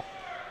 Unbelievable. Oh,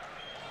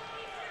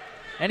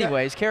 yeah.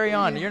 Anyways, carry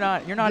on. You're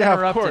not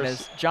interrupting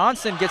as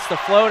Johnson gets the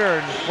floater,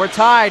 and we're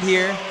tied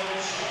here.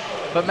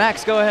 But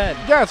Max, go ahead.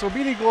 Yeah, so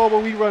BD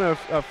Global, we run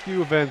a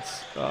few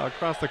events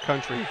across the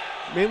country,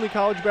 mainly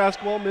college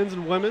basketball, men's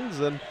and women's,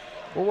 and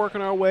we're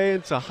working our way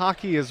into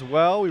hockey as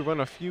well. We run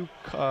a few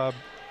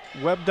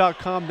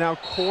web.com, now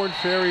Corn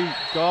Ferry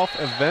golf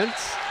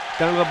events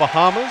down in the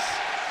Bahamas.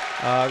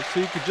 So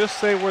you could just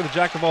say we're the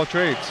jack of all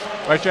trades.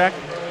 Right, Jack?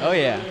 Oh,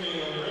 yeah.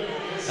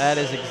 That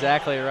is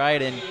exactly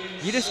right. And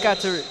you just got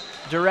to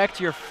direct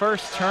your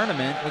first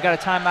tournament. We got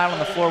a timeout on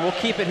the floor. We'll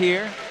keep it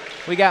here.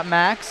 We got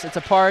Max. It's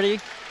a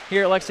party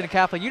here at Lexington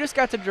Catholic. You just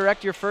got to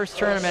direct your first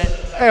tournament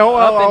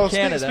up in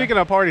Canada. Speaking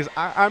of parties,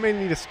 I may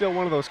need to steal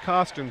one of those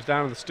costumes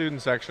down in the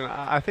student section.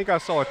 I think I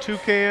saw a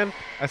toucan,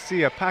 I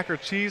see a Packer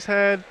cheese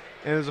head,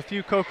 and there's a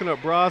few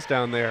coconut bras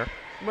down there.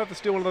 I'm going to have to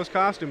steal one of those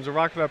costumes and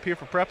rock it up here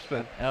for prep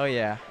spin. Oh,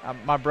 yeah.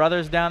 My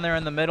brother's down there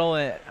in the middle.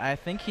 I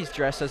think he's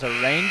dressed as a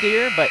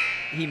reindeer, but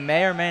he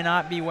may or may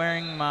not be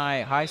wearing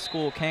my high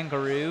school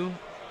kangaroo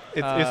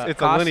It's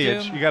costume, a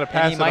lineage. You got to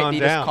pass it on down. And he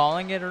might be just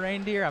calling it a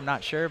reindeer. I'm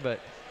not sure, but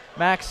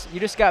Max, you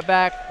just got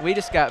back. We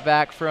just got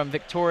back from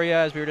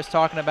Victoria, as we were just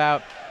talking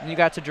about, and you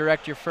got to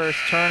direct your first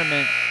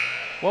tournament.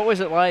 What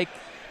was it like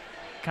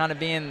kind of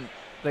being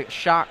the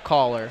shot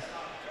caller?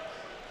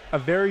 A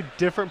very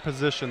different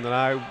position that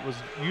I was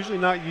usually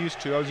not used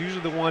to. I was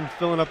usually the one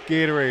filling up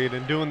Gatorade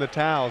and doing the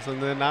towels,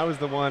 and then I was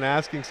the one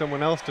asking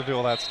someone else to do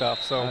all that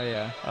stuff. So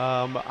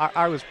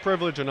I was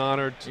privileged and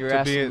honored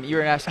to be in. You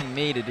were asking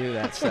me to do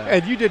that stuff.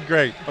 And you did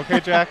great. Okay,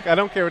 Jack? I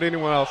don't care what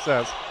anyone else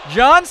says.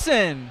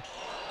 Johnson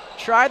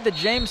tried the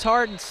James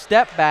Harden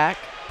step back.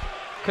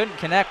 Couldn't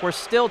connect. We're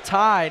still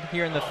tied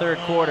here in the third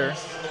quarter.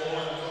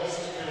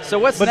 So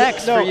what's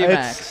next for you,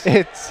 Max?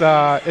 It's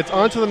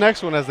on to the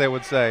next one, as they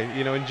would say.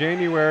 You know, in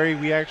January,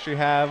 we actually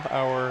have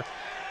our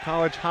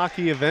college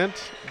hockey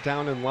event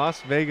down in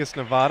Las Vegas,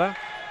 Nevada.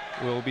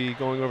 We'll be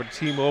going over to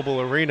T-Mobile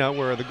Arena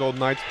where the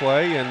Golden Knights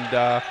play, and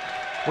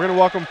we're going to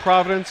welcome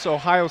Providence,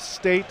 Ohio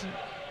State,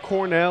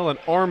 Cornell, and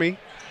Army.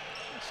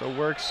 So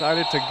we're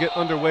excited to get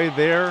underway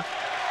there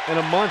in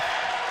a month.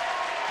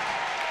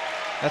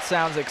 That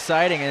sounds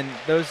exciting, and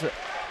those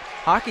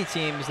hockey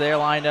teams there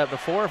lined up, the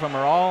four of them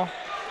are all,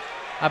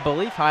 I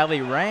believe,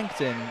 highly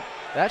ranked, and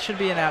that should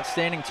be an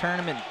outstanding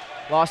tournament.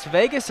 Las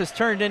Vegas has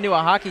turned into a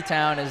hockey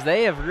town as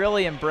they have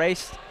really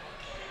embraced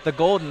the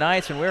Golden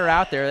Knights. When we were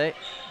out there, it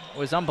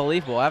was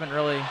unbelievable. I haven't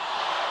really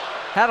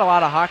had a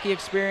lot of hockey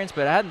experience,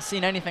 but I hadn't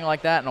seen anything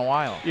like that in a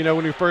while. You know,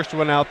 when we first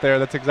went out there,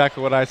 that's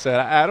exactly what I said.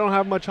 I don't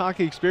have much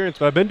hockey experience,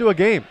 but I've been to a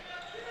game.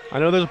 I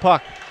know there's a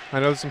puck. I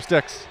know there's some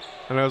sticks.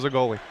 I know there's a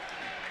goalie.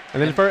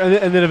 And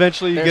then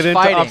eventually you get into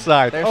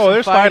offside.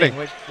 There's fighting.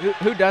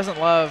 Who doesn't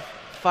love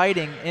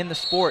fighting in the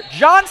sport?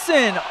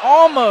 Johnson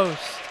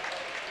almost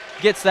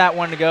gets that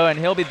one to go, and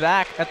he'll be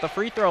back at the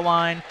free throw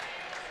line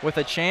with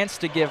a chance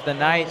to give the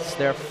Knights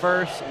their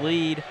first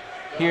lead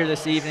here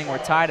this evening. We're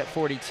tied at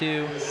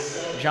 42.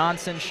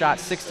 Johnson shot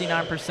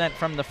 69%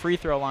 from the free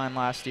throw line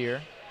last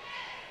year.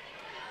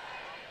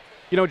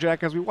 You know,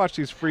 Jack, as we watch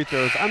these free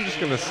throws, I'm just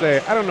going to say,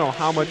 I don't know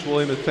how much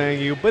William is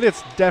paying you, but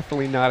it's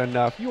definitely not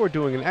enough. You are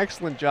doing an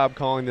excellent job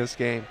calling this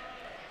game.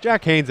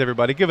 Jack Haines,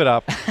 everybody, give it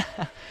up.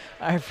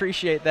 I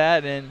appreciate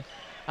that, and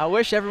I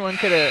wish everyone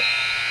could have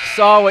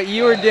saw what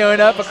you were doing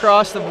up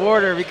across the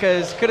border,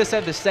 because could have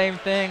said the same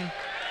thing.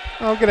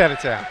 Oh, get out of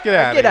town. Get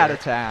out of here. Get out of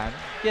town.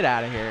 Get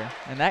out of here.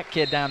 And that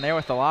kid down there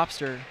with the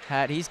lobster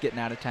hat, he's getting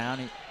out of town.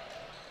 He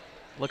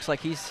looks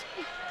like he's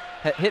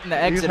hitting the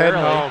exit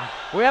early. Home.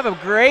 We have a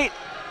great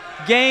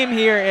game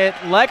here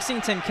at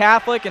Lexington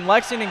Catholic in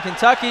Lexington,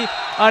 Kentucky.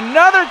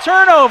 Another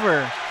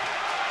turnover.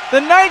 The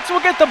Knights will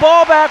get the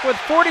ball back with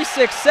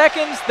 46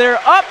 seconds. They're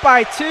up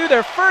by 2,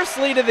 their first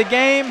lead of the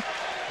game.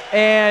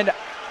 And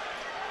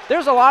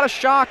there's a lot of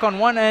shock on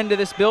one end of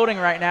this building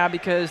right now,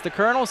 because the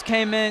Colonels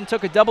came in,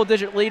 took a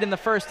double-digit lead in the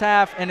first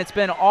half, and it's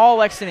been all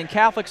Lexington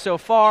Catholic so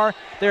far.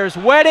 There's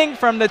Wedding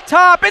from the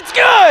top. It's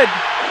good!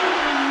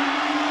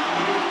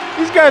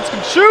 These guys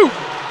can shoot.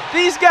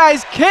 These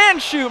guys can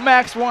shoot,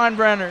 Max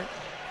Weinbrenner.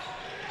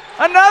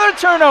 Another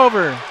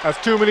turnover.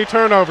 That's too many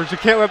turnovers. You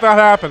can't let that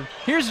happen.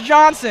 Here's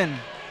Johnson.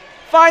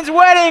 Finds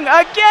Wedding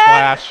again.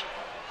 Splash.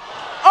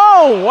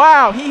 Oh,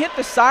 wow. He hit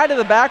the side of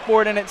the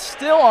backboard, and it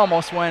still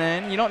almost went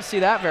in. You don't see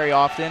that very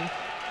often.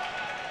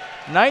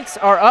 Knights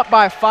are up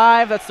by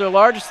 5. That's their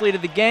largest lead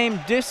of the game.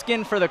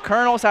 Diskin for the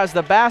Colonels has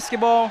the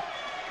basketball,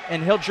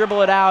 and he'll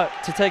dribble it out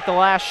to take the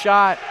last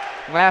shot.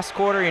 Last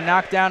quarter, he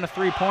knocked down a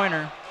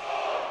three-pointer.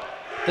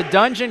 The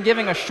Dungeon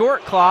giving a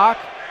short clock.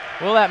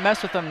 Will that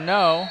mess with them?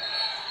 No.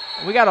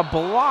 We got a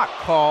block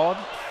called.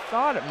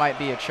 Thought it might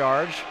be a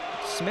charge.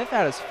 Smith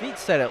had his feet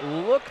set, it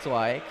looked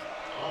like.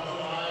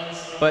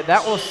 But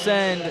that will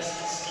send,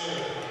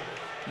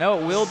 no,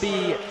 it will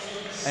be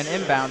an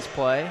inbounds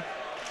play.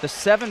 The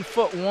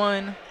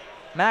 7'1",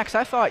 Max,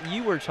 I thought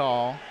you were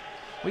tall.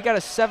 We got a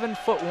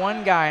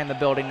 7'1" guy in the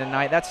building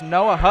tonight. That's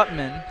Noah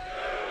Hutman.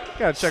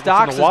 Gotta check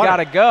Stocks has got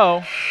to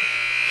go.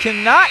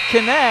 Cannot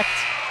connect.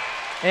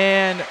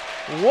 And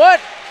what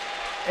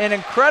an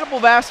incredible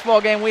basketball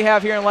game we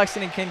have here in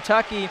Lexington,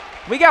 Kentucky.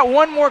 We got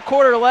one more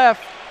quarter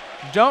left.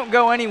 Don't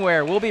go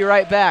anywhere. We'll be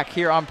right back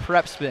here on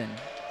Prep Spin.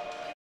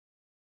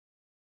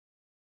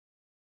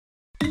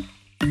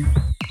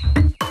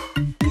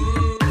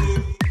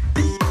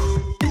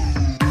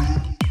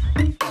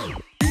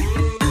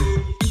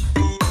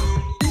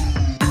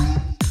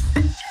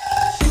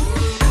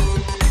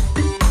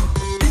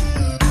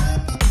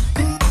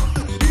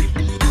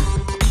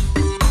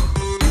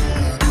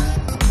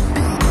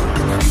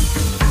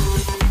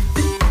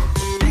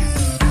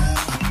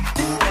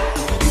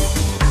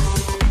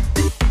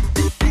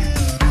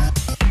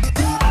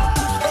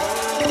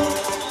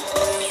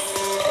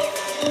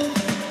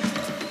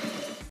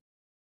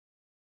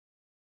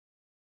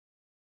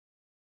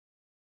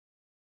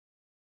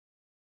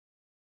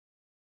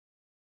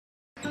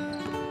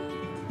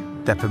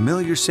 That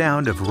familiar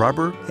sound of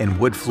rubber and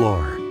wood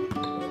floor.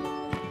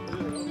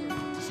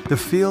 The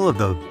feel of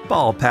the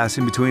ball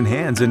passing between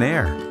hands and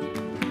air.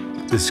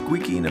 The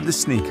squeaking of the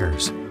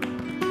sneakers.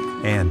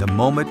 And a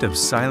moment of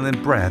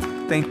silent breath,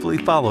 thankfully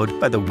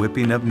followed by the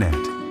whipping of net.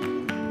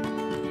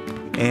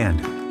 And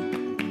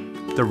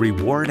the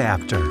reward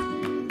after.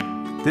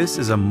 This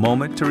is a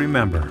moment to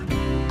remember.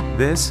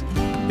 This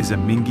is a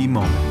Mingy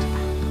moment.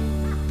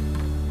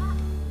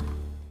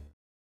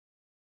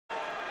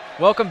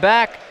 Welcome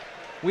back.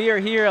 We are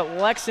here at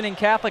Lexington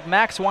Catholic.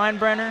 Max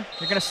Weinbrenner,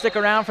 you're going to stick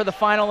around for the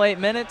final 8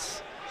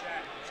 minutes.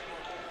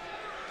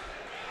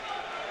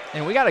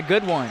 And we got a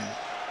good one.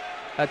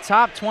 A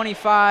top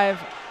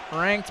 25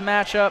 ranked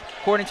matchup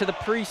according to the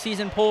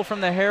preseason poll from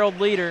the Herald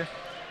Leader.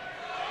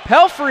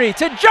 Pelfrey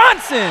to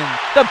Johnson.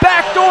 The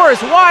back door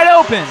is wide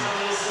open.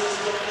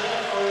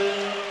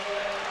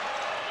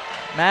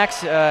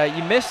 Max,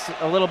 you missed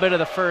a little bit of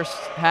the first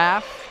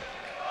half.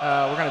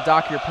 We're going to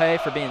dock your pay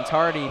for being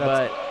tardy,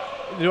 but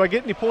do I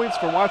get any points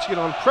for watching it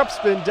on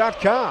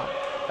prepspin.com?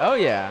 Oh,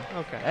 yeah.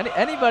 Okay.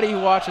 Anybody who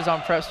watches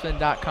on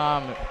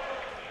prepspin.com,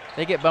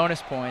 they get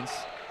bonus points.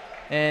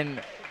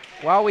 And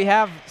while we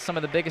have some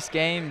of the biggest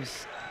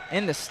games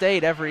in the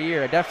state every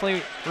year, I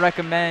definitely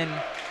recommend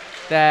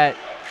that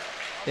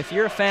if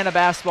you're a fan of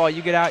basketball,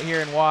 you get out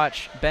here and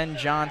watch Ben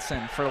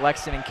Johnson for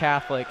Lexington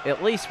Catholic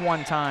at least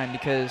one time,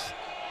 because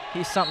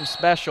he's something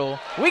special.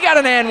 We got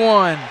an and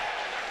one.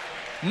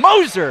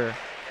 Moser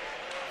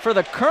for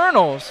the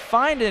Colonels,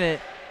 finding it,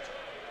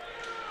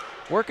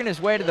 working his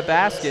way to the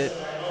basket.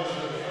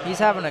 He's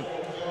having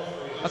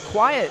a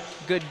quiet,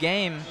 good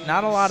game.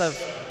 Not a lot of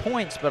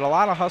points, but a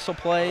lot of hustle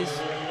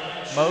plays.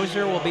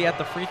 Moser will be at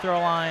the free throw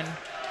line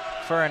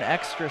for an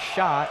extra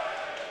shot.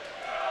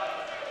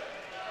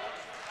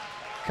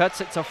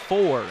 Cuts it to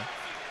 4.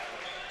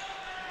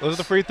 Those are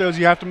the free throws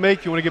you have to make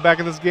if you want to get back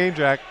in this game,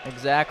 Jack.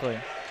 Exactly.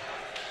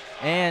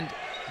 And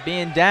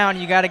being down,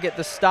 you got to get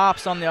the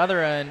stops on the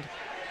other end.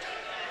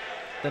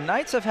 The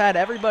Knights have had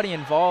everybody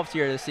involved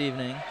here this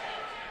evening.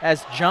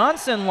 As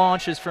Johnson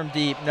launches from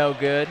deep, no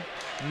good.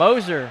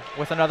 Moser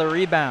with another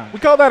rebound. We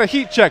call that a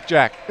heat check,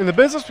 Jack. In the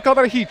business, we call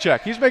that a heat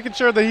check. He's making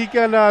sure that he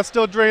can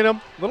still drain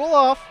him. A little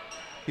off.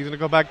 He's going to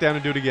go back down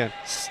and do it again.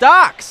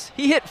 Stocks.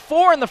 He hit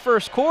 4 in the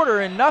first quarter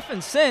and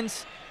nothing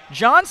since.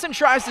 Johnson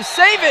tries to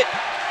save it.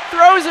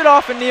 Throws it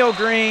off of Neil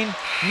Green.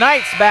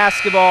 Knights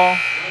basketball.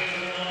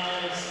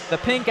 The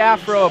pink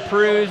afro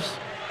approves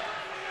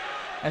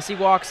as he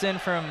walks in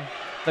from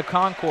the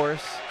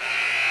concourse.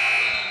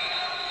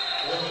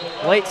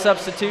 Late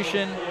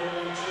substitution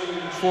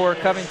for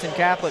Covington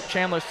Catholic.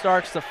 Chandler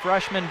Starks, the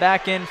freshman,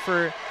 back in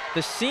for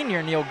the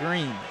senior Neil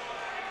Green.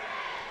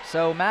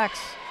 So, Max,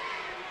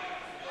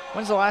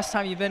 when's the last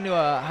time you've been to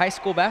a high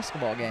school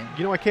basketball game?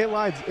 You know, I can't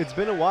lie. It's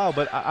been a while,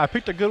 but I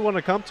picked a good one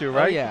to come to,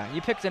 right? Oh, yeah.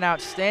 You picked an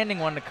outstanding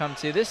one to come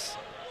to. This,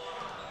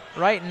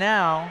 right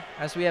now,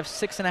 as we have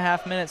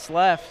 6.5 minutes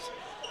left,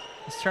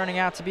 is turning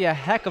out to be a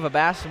heck of a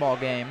basketball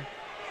game.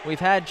 We've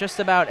had just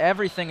about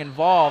everything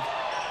involved.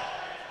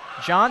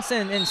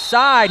 Johnson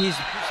inside. He's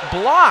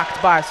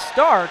blocked by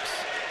Starks.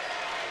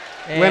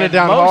 Went it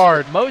down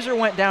hard. Moser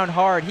went down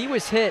hard. He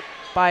was hit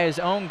by his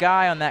own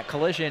guy on that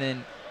collision,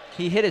 and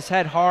he hit his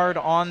head hard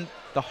on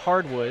the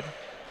hardwood.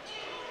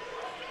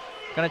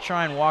 Going to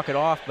try and walk it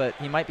off, but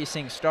he might be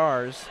seeing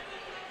stars.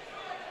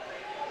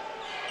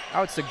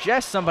 I would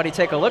suggest somebody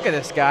take a look at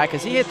this guy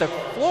because he hit the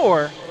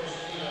floor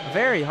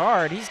very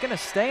hard. He's going to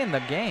stay in the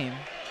game.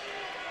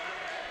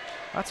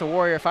 That's a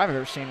Warrior if I've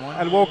ever seen one.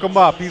 And woke him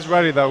up. He's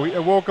ready, though. We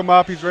woke him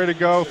up. He's ready to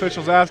go.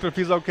 Officials asked him if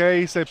he's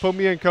okay. He said, put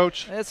me in,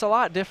 coach. It's a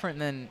lot different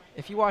than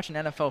if you watch an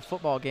NFL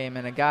football game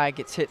and a guy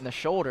gets hit in the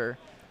shoulder.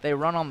 They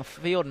run on the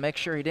field and make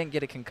sure he didn't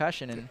get a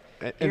concussion.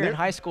 And here in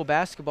high school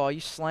basketball, you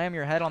slam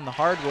your head on the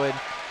hardwood.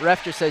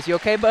 Ref just says, you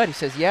okay, bud? He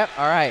says, yep,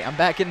 all right, I'm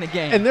back in the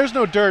game. And there's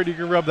no dirt you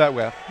can rub that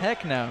with.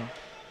 Heck no.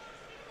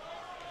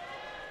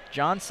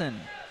 Johnson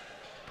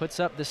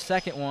puts up the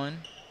second one.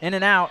 In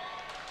and out.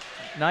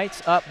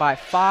 Knights up by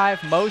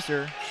 5.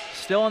 Moser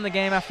still in the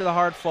game after the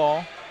hard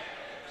fall.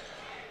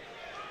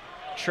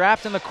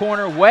 Trapped in the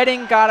corner.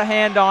 Wedding got a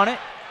hand on it.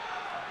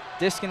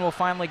 Diskin will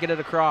finally get it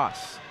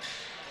across.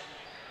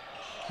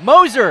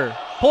 Moser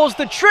pulls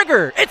the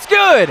trigger. It's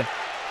good.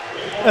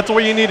 That's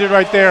what you needed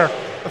right there.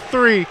 A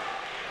 3.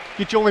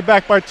 Get you only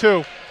back by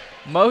 2.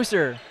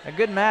 Moser, a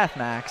good math,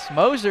 Max.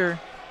 Moser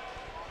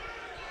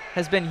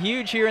has been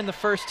huge here in the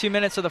first 2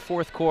 minutes of the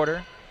fourth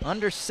quarter.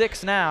 Under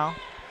 6 now.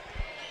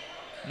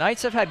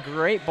 Knights have had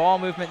great ball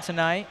movement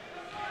tonight.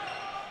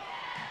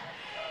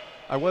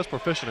 I was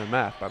proficient in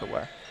math, by the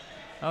way.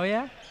 Oh,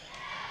 yeah?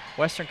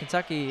 Western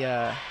Kentucky,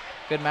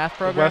 good math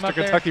program Western up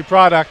there? Kentucky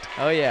product.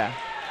 Oh, yeah.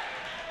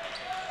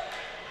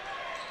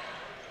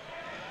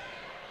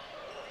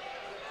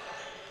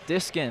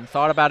 Diskin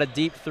thought about a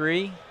deep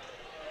 3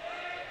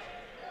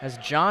 as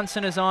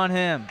Johnson is on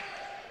him.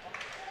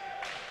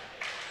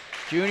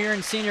 Junior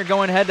and senior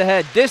going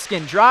head-to-head.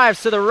 Diskin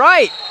drives to the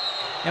right.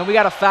 And we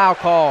got a foul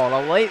call.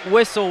 A late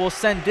whistle will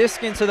send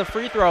Diskin to the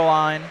free throw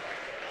line.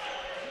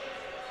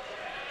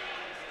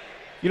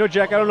 You know,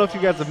 Jack, I don't know if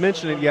you guys have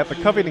mentioned it yet,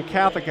 but Covington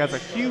Catholic has a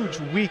huge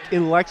week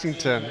in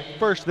Lexington.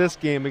 First this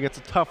game against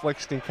a tough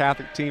Lexington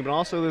Catholic team, and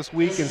also this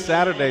week and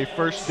Saturday,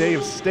 first day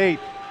of state,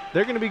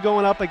 they're going to be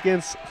going up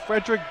against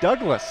Frederick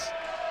Douglass.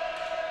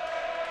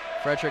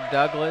 Frederick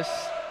Douglass.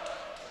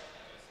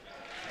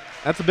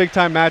 That's a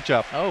big-time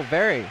matchup. Oh,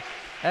 very.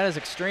 That is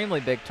extremely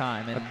big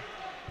time. And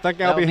I think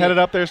I'll be headed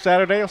up there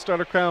Saturday. I'll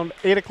start around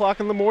 8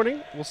 o'clock in the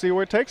morning. We'll see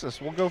where it takes us.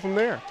 We'll go from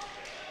there.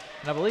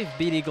 And I believe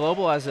BD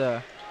Global has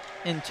a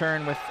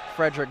intern with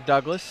Frederick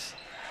Douglass.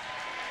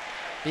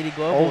 BD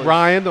Global. Old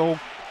Ryan, the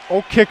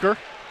old kicker.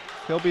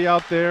 He'll be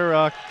out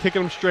there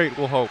kicking them straight,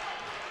 we'll hope.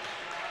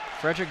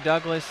 Frederick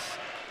Douglass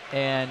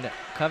and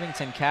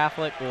Covington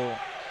Catholic will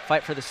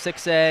fight for the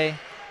 6A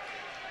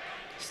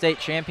state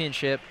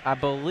championship, I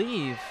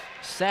believe,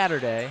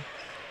 Saturday.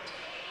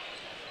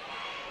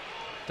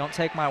 Don't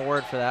take my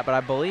word for that, but I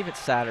believe it's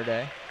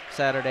Saturday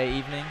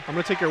evening. I'm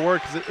going to take your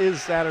word because it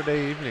is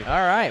Saturday evening.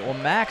 All right. Well,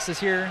 Max is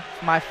here,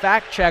 my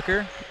fact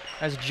checker,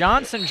 as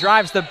Johnson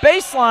drives the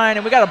baseline,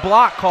 and we got a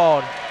block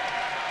called.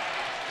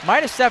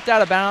 Might have stepped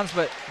out of bounds,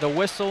 but the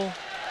whistle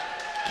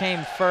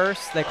came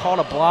first. They called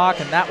a block,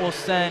 and that will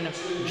send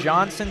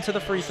Johnson to the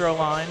free throw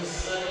line.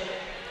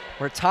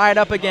 We're tied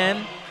up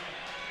again.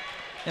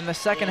 In the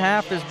second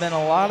half, there's been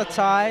a lot of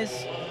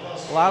ties,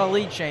 a lot of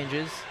lead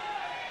changes.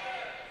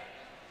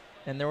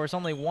 And there was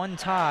only one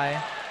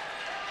tie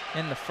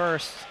in the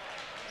first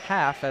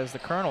half as the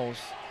Colonels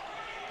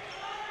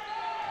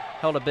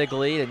held a big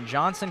lead, and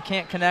Johnson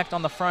can't connect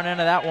on the front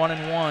end of that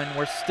 1-and-1.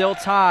 We're still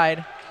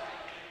tied.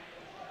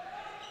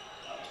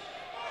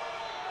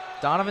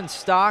 Donovan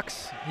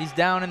Stocks, he's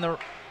down in the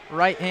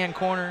right-hand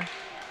corner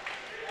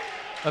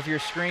of your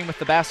screen with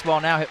the basketball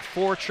now. Hit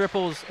 4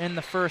 triples in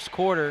the first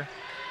quarter.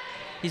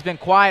 He's been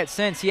quiet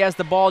since. He has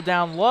the ball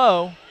down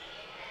low.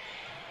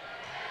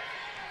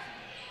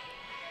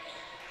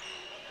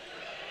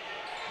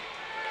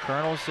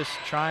 Colonel's just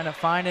trying to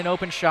find an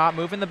open shot,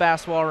 moving the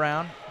basketball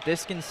around.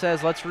 Diskin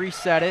says, let's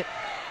reset it.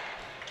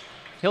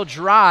 He'll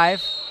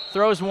drive,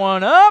 throws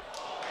one up,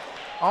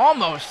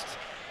 almost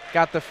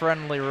got the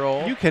friendly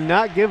roll. You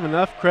cannot give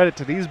enough credit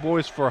to these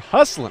boys for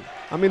hustling.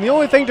 I mean, the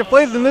only thing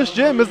deflated in this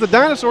gym is the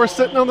dinosaur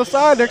sitting on the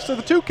side next to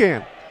the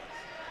toucan.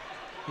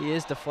 He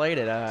is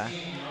deflated.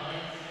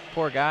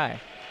 Poor guy.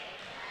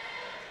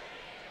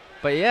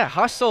 But yeah,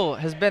 hustle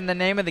has been the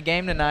name of the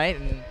game tonight,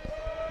 and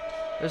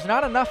there's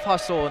not enough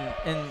hustle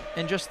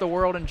in just the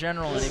world in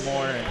general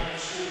anymore. And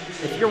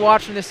if you're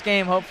watching this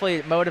game, hopefully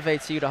it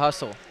motivates you to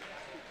hustle.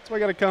 That's why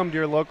you got to come to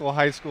your local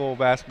high school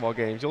basketball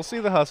games. You'll see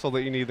the hustle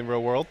that you need in the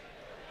real world.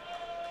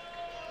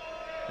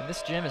 And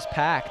this gym is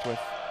packed with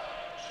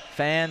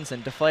fans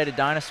and deflated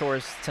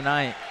dinosaurs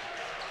tonight.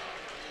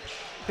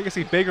 I think I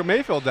see Baker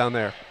Mayfield down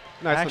there.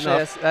 Nice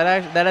enough.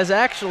 That is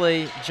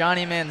actually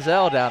Johnny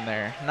Manziel down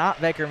there,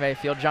 not Baker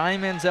Mayfield. Johnny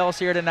Manziel's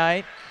here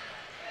tonight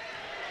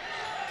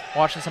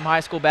watching some high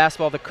school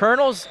basketball. The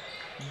Colonels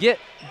get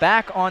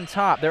back on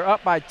top. They're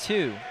up by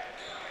 2.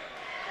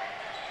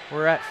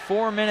 We're at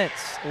 4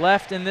 minutes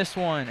left in this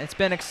one. It's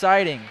been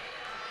exciting.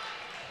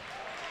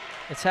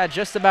 It's had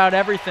just about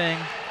everything.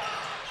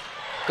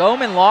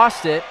 Goman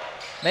lost it,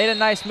 made a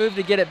nice move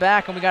to get it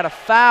back, and we got a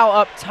foul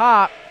up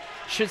top.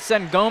 Should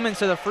send Goman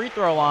to the free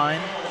throw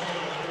line.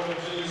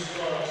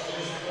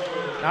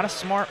 Not a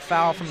smart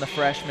foul from the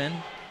freshman,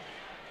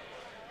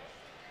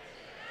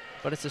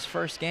 but it's his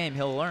first game.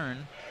 He'll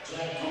learn.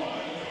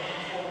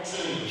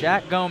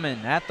 Jack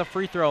Goman at the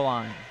free throw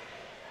line.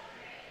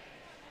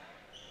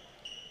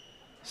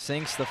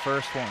 Sinks the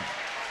first one.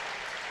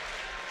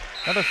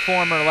 Another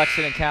former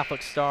Lexington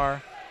Catholic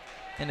star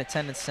in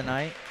attendance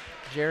tonight.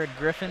 Jared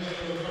Griffin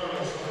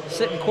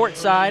sitting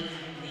courtside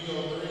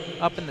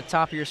up in the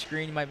top of your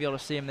screen. You might be able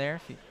to see him there.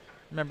 If you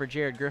remember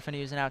Jared Griffin,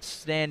 he was an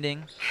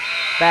outstanding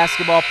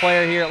basketball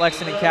player here at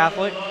Lexington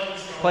Catholic.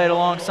 Played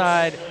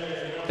alongside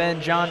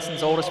Ben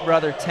Johnson's oldest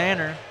brother,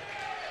 Tanner,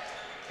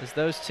 as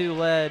those two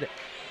led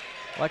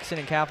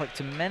Lexington Catholic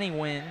to many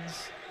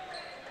wins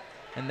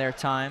in their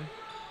time.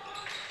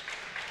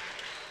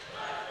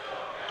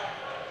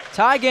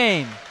 Tie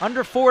game,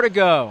 under 4 to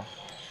go.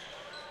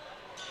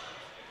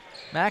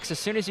 Max, as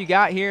soon as you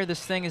got here,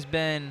 this thing has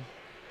been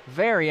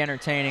very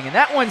entertaining. And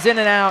that one's in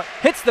and out,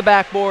 hits the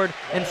backboard,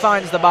 and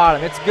finds the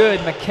bottom. It's good.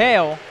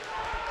 McHale.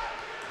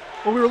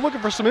 Well, we were looking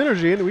for some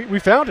energy, and we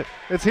found it.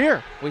 It's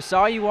here. We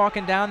saw you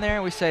walking down there,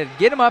 and we said,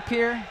 get him up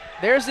here.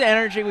 There's the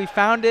energy. We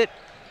found it,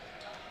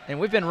 and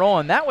we've been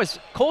rolling. That was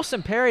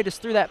Colson Perry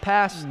just threw that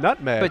pass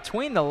nutmeg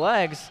between the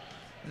legs,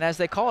 and as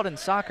they call it in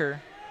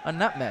soccer, a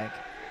nutmeg.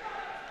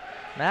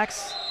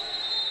 Max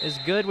is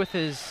good with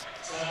his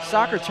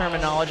soccer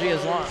terminology,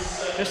 as long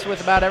just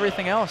with about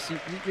everything else.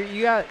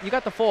 You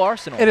got the full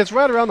arsenal. And it's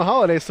right around the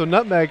holidays, so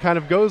nutmeg kind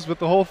of goes with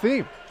the whole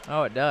theme.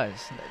 Oh, it does.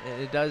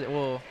 It does. It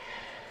will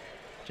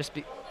just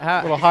be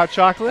little hot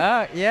chocolate.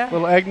 Yeah.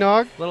 Little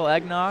eggnog. Little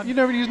eggnog. You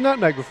never used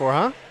nutmeg before,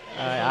 huh?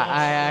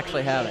 I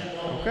actually haven't.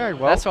 Okay,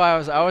 well. That's why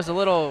I was a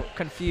little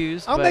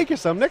confused. I'll make you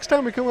some. Next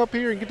time we come up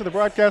here and get to the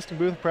broadcasting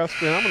booth, perhaps,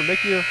 I'm going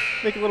to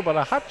make a little bit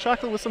of hot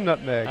chocolate with some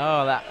nutmeg.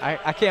 Oh,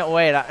 I can't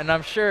wait. And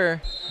I'm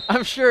sure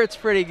it's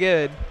pretty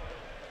good.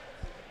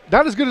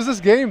 Not as good as this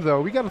game,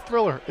 though. We got a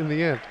thriller in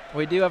the end.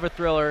 We do have a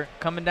thriller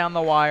coming down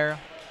the wire.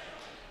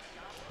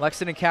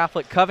 Lexington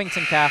Catholic,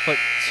 Covington Catholic,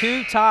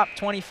 2 top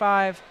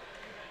 25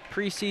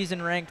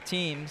 preseason ranked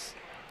teams.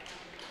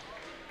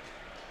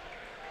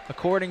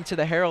 According to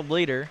the Herald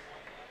Leader,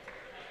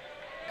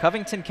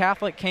 Covington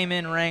Catholic came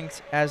in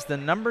ranked as the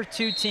number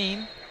 2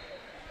 team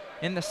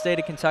in the state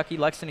of Kentucky.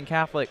 Lexington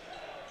Catholic,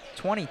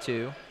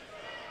 22.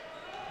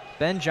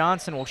 Ben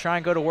Johnson will try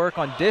and go to work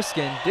on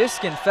Diskin.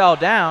 Diskin fell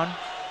down.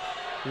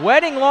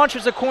 Wedding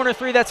launches a corner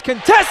 3 that's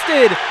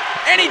contested,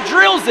 and he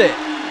drills it.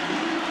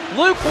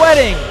 Luke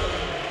Wedding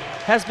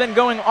has been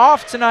going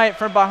off tonight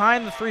from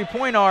behind the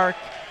 3-point arc.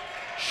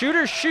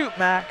 Shooters shoot,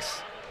 Max.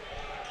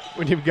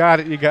 When you've got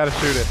it, you got to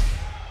shoot it.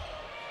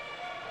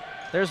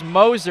 There's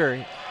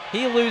Moser.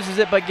 He loses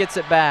it but gets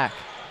it back.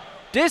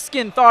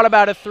 Diskin thought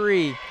about a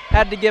 3,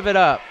 had to give it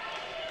up.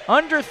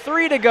 Under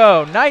 3 to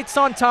go. Knights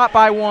on top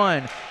by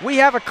 1. We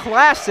have a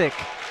classic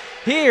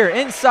here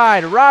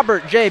inside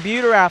Robert J.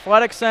 Buter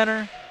Athletic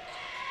Center.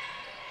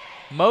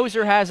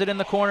 Moser has it in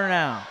the corner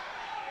now.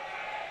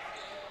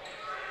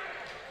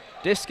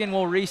 Diskin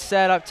will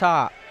reset up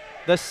top.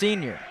 The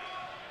senior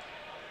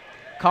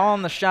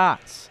calling the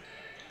shots.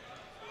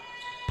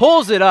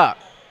 Pulls it up.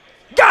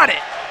 Got it!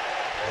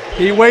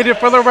 He waited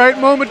for the right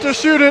moment to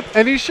shoot it,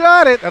 and he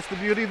shot it. That's the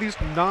beauty of these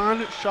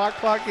non-shot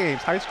clock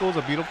games. High school is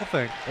a beautiful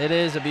thing. It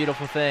is a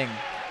beautiful thing.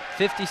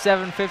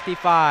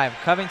 57-55,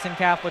 Covington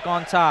Catholic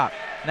on top.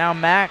 Now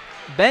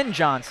Ben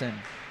Johnson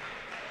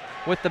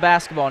with the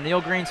basketball.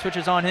 Neil Green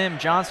switches on him.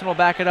 Johnson will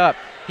back it up.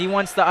 He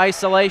wants the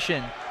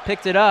isolation.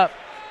 Picked it up.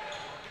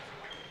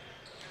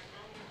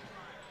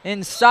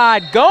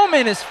 Inside,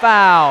 Goman is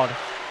fouled.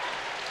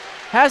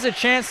 Has a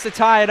chance to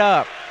tie it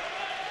up.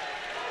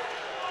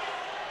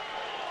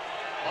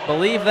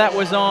 Believe that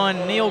was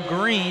on Neil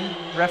Green.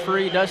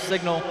 Referee does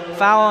signal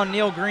foul on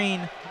Neil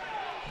Green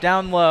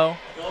down low.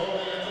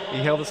 He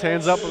held his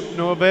hands up with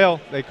no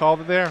avail. They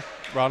called it there,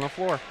 right on the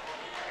floor.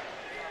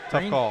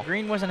 Tough call.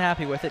 Green wasn't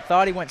happy with it.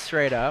 Thought he went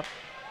straight up.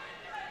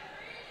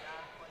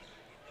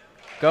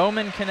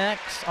 Goman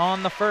connects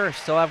on the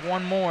first. He'll have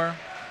one more.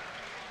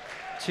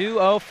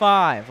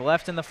 2:05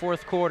 left in the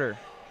fourth quarter.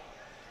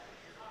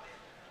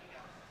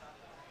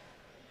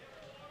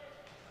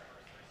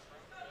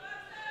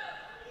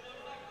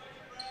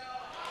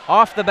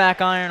 Off the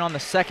back iron on the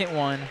second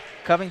one.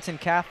 Covington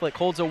Catholic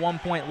holds a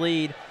 1-point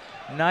lead.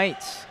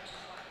 Knights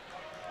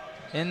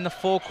in the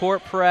full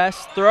court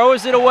press.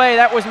 Throws it away.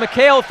 That was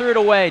McHale threw it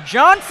away.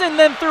 Johnson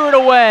then threw it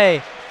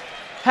away.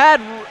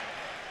 Had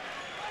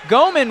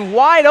Goman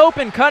wide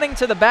open cutting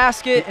to the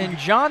basket, and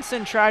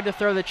Johnson tried to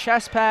throw the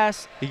chest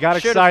pass. He got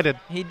excited.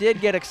 He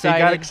did get excited.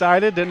 He got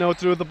excited, didn't know what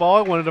to do with the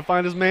ball, wanted to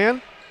find his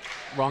man.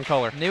 Wrong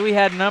color. Knew he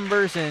had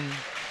numbers and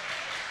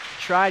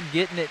tried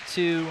getting it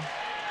to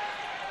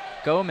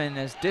Goman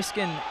as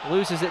Diskin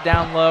loses it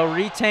down low,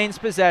 retains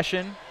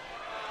possession.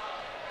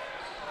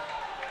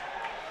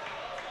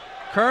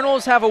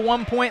 Colonels have a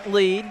 1-point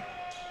lead.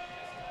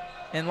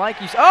 And like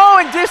you said, oh,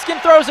 and Diskin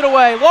throws it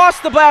away,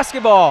 lost the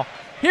basketball.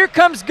 Here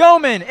comes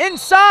Goman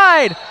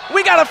inside.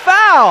 We got a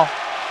foul.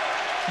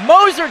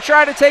 Moser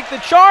tried to take the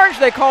charge.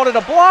 They called it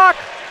a block.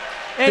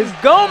 And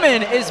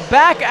Goman is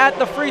back at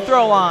the free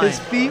throw line. His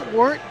feet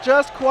weren't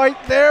just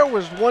quite there,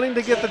 was wanting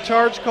to get the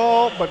charge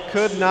call, but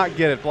could not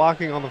get it,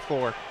 blocking on the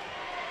floor.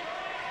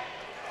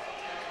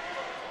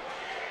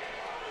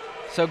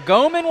 So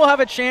Goman will have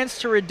a chance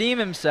to redeem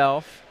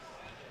himself.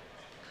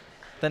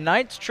 The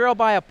Knights trail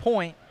by a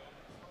point.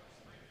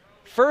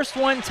 First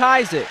one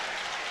ties it.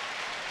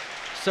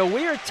 So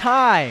we are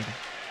tied.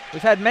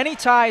 We've had many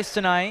ties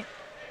tonight.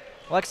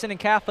 Lexington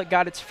Catholic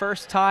got its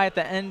first tie at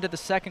the end of the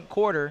second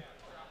quarter.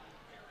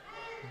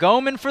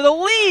 Goman for the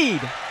lead.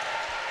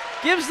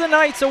 Gives the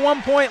Knights a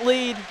 1-point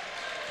lead.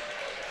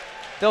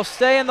 They'll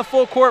stay in the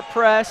full court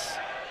press.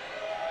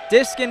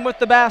 Diskin with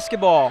the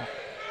basketball.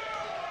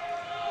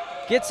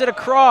 Gets it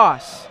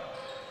across.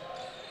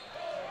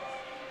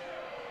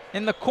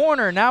 In the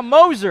corner, now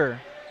Moser.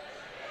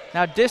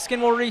 Now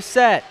Diskin will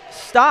reset.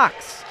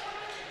 Stocks.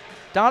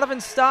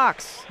 Donovan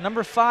Stocks,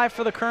 number 5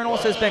 for the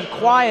Colonels, has been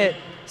quiet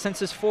since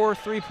his 4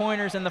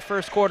 3-pointers in the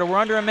first quarter. We're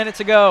under a minute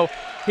to go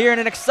here in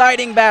an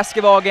exciting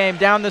basketball game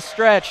down the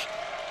stretch.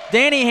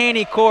 Danny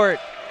Haney court.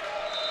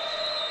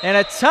 And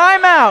a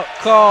timeout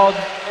called.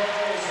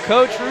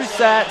 Coach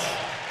Roussettes.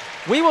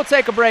 We will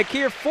take a break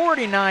here,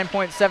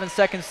 49.7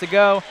 seconds to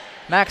go.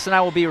 Max and I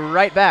will be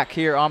right back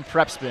here on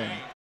Prep Spin.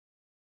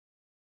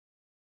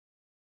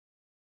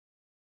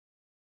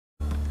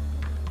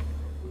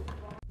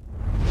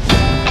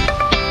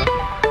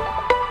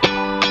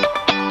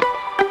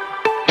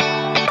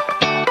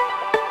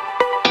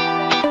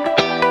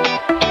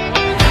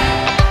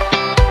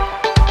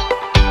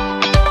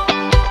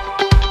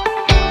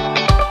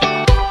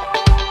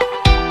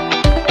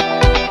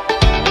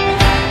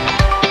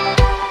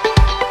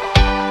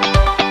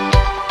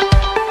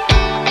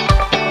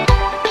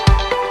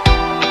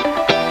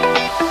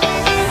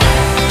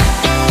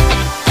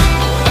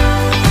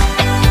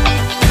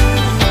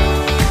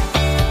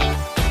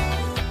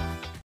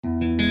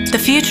 The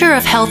future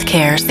of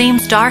healthcare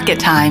seems dark at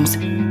times,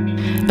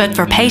 but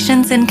for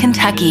patients in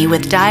Kentucky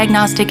with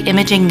diagnostic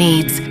imaging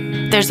needs,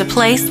 there's a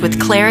place with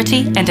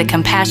clarity and a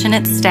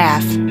compassionate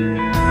staff.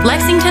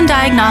 Lexington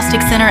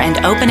Diagnostic Center and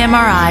Open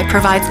MRI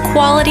provides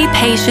quality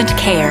patient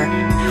care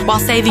while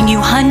saving you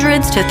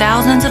hundreds to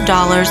thousands of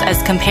dollars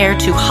as compared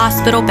to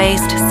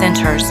hospital-based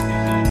centers.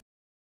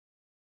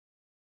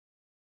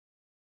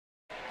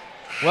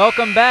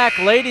 Welcome back,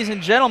 ladies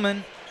and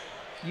gentlemen.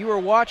 You are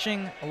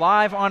watching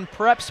live on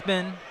Prep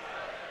Spin.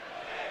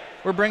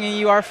 We're bringing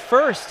you our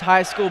first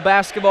high school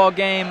basketball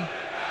game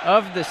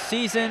of the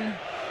season,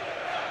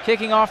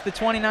 kicking off the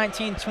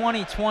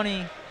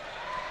 2019-2020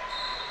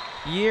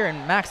 year.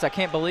 And Max, I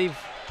can't believe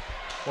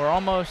we're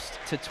almost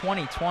to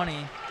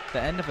 2020,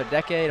 the end of a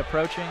decade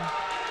approaching.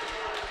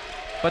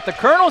 But the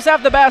Colonels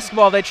have the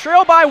basketball. They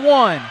trail by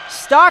 1.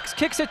 Stocks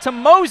kicks it to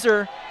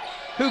Moser,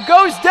 who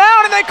goes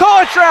down, and they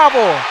call a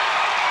travel.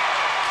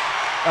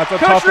 That's a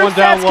Coach tough one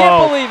down low.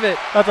 Can't believe it.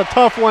 That's a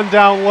tough one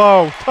down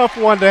low. Tough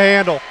one to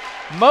handle.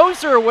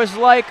 Moser was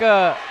like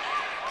a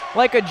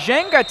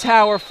Jenga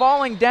tower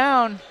falling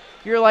down.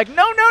 You're like,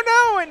 no, no,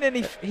 no, and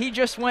then he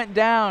just went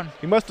down.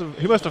 He must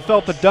have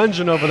felt the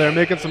dungeon over there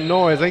making some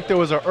noise. I think there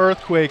was an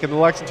earthquake in the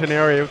Lexington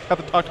area. We'll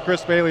have to talk to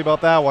Chris Bailey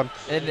about that one.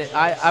 And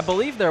I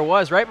believe there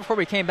was. Right before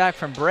we came back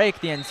from break,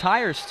 the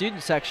entire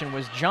student section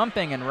was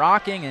jumping and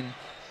rocking, and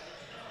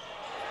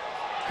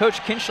Coach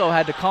Kinchlow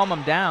had to calm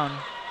them down.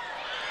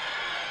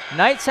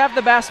 Knights have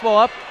the basketball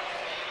up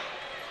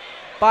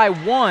by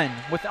 1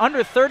 with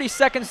under 30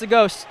 seconds to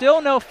go.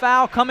 Still no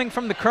foul coming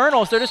from the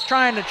Colonels. They're just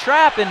trying to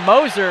trap, and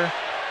Moser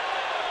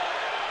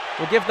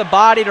will give the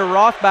body to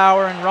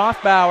Rothbauer, and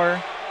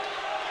Rothbauer,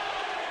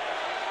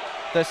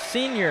 the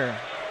senior,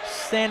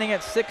 standing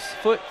at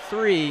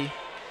 6'3",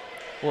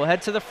 will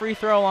head to the free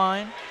throw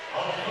line.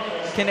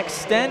 Can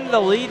extend the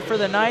lead for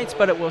the Knights,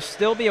 but it will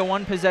still be a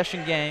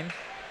 1-possession game.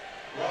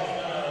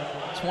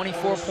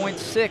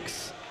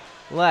 24.6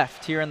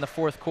 left here in the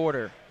fourth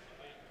quarter.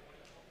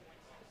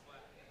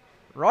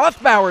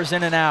 Rothbauer's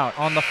in and out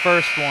on the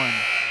first one.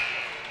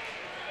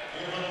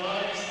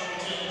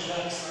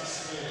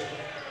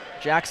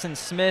 Jackson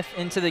Smith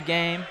into the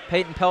game.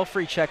 Peyton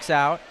Pelfrey checks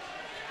out.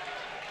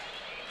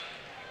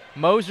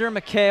 Moser,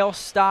 McHale,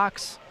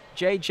 Stocks,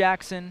 Jay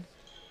Jackson,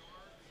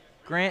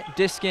 Grant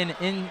Diskin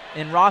in,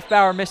 and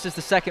Rothbauer misses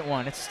the second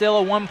one. It's still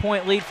a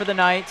 1-point lead for the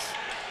Knights.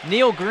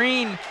 Neil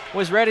Green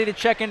was ready to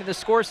check into the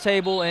scores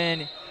table,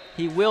 and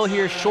he will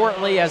here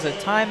shortly as a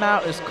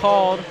timeout is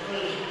called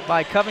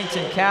by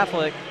Covington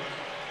Catholic.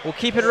 We'll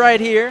keep it right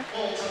here.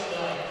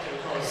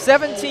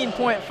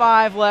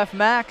 17.5 left,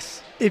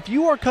 Max. If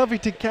you are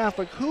Covington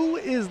Catholic, who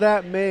is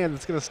that man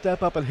that's going to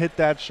step up and hit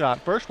that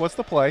shot? First, what's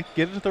the play?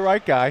 Get it to the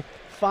right guy.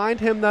 Find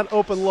him that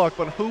open look,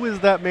 but who is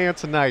that man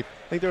tonight?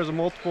 I think there's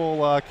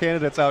multiple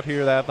candidates out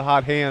here that have the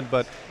hot hand,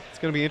 but it's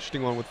going to be an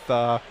interesting one with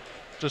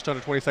just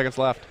under 20 seconds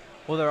left.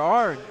 Well, there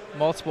are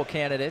multiple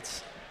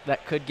candidates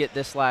that could get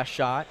this last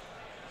shot.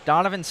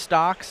 Donovan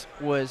Stocks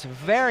was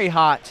very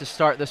hot to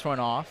start this one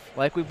off.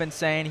 Like we've been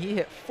saying, he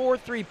hit 4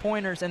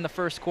 3-pointers in the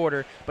first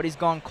quarter, but he's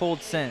gone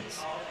cold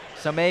since.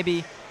 So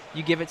maybe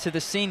you give it to the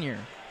senior,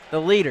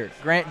 the leader,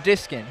 Grant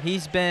Diskin.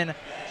 He's been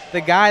the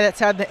guy that's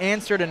had the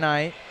answer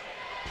tonight.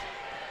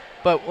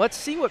 But let's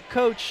see what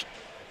Coach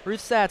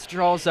Ruthsatz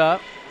draws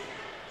up.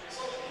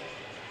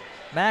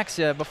 Max,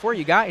 before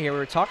you got here, we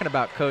were talking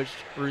about Coach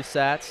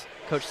Ruthsatz,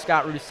 Coach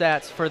Scott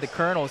Ruthsatz for the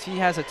Colonels. He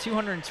has a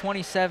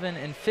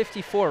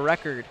 227-54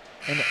 record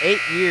in 8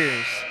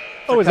 years.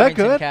 Oh, is that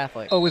good?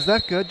 Catholic. Oh, is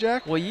that good,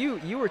 Jack? Well,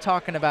 you were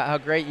talking about how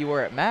great you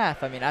were at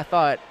math. I mean, I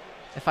thought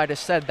if I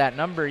just said that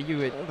number, you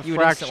would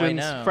instantly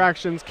know.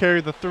 Fractions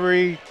carry the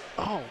 3.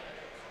 Oh,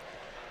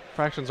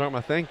 fractions aren't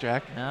my thing,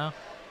 Jack. No.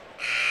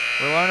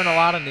 We're learning a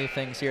lot of new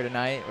things here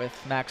tonight with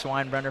Max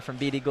Weinbrenner from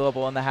BD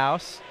Global in the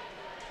house.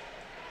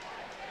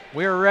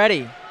 We're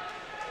ready.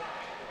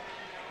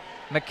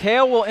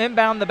 McHale will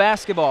inbound the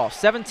basketball.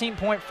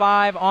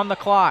 17.5 on the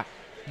clock.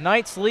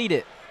 Knights lead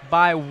it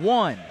by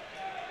 1.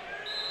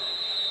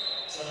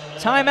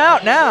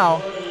 Timeout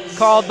now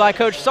called by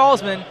Coach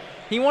Salzman.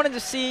 He wanted to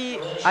see,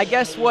 I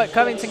guess, what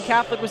Covington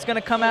Catholic was going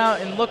to come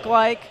out and look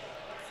like.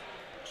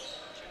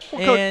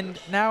 And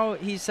now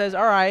he says,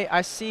 all right,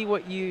 I see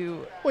what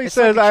you. Well, he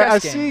says, like I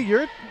see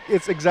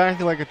it's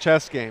exactly like a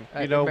chess game.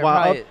 You know,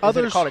 while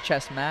others. Is it called a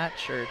chess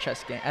match or a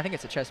chess game? I think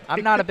it's a chess.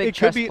 I'm not a big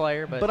chess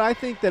player, but I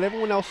think that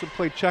everyone else would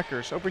play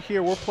checkers. Over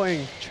here, we're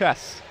playing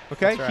chess.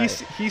 Okay,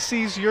 that's right. He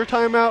sees your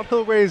timeout,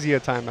 he'll raise you a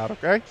timeout.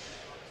 Okay.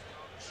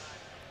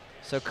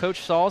 So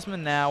Coach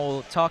Salzman now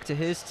will talk to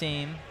his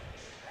team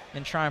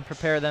and try and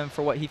prepare them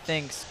for what he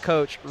thinks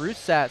Coach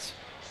Ruthsatz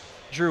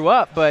drew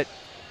up. But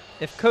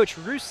if Coach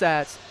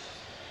Ruthsatz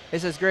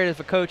is as great of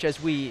a coach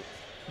as we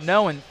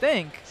know and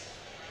think,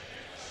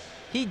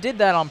 he did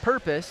that on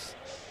purpose.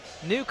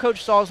 Knew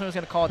Coach Salzman was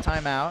going to call a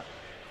timeout,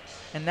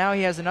 and now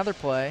he has another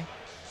play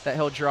that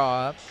he'll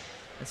draw up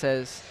and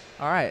says,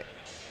 all right,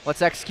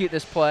 let's execute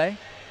this play.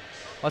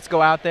 Let's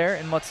go out there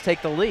and let's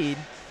take the lead.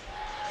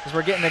 As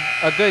we're getting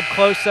a good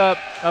close-up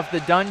of the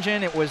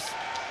dungeon. It was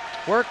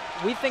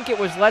we think it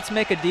was let's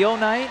make a deal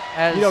night.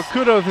 As you know,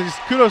 kudos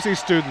to these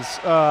students.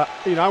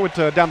 You know, I went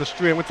down the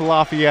street. I went to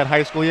Lafayette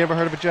High School. You ever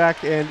heard of it,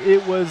 Jack? And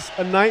it was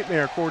a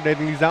nightmare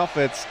coordinating these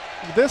outfits.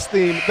 This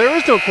theme, there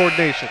is no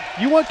coordination.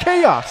 You want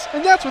chaos,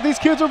 and that's what these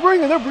kids are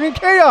bringing. They're bringing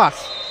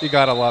chaos. You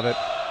gotta love it.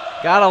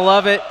 Gotta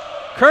love it.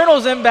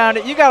 Colonels inbound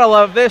it. You gotta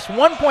love this.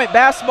 1-point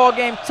basketball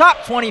game,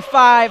 top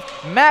 25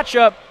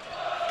 matchup.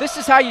 This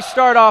is how you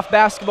start off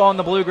basketball in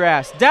the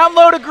Bluegrass. Down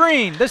low to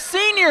Green. The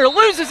senior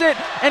loses it,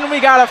 and we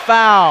got a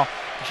foul.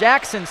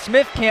 Jackson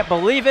Smith can't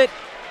believe it.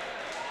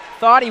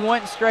 Thought he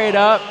went straight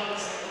up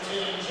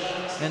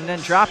and then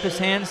dropped his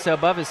hands to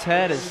above his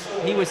head as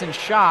he was in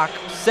shock.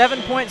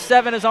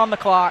 7.7 is on the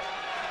clock.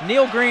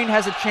 Neil Green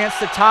has a chance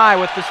to tie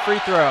with this free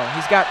throw.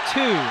 He's got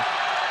 2.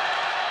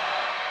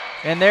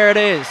 And there it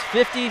is,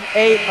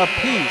 58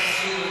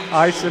 apiece.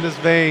 Ice in his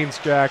veins,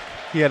 Jack.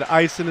 He had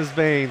ice in his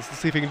veins.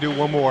 Let's see if he can do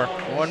one more.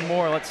 One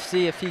more. Let's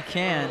see if he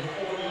can.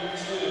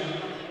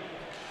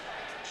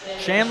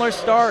 Chandler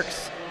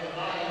Starks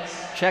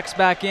checks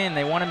back in.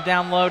 They want him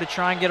down low to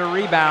try and get a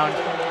rebound.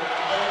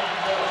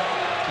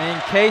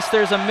 In case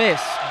there's a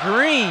miss.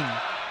 Green.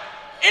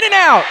 In and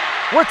out.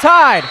 We're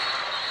tied.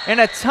 And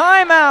a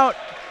timeout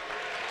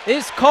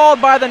is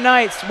called by the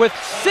Knights with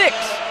 6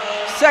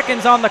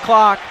 seconds on the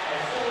clock.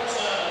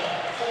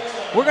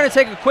 We're going to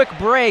take a quick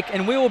break,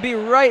 and we will be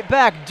right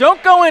back.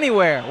 Don't go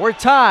anywhere. We're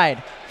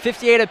tied,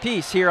 58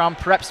 apiece here on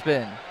Prep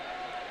Spin.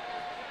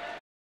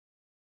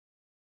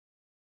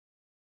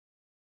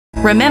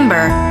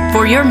 Remember,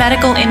 for your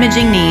medical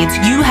imaging needs,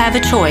 you have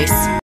a choice.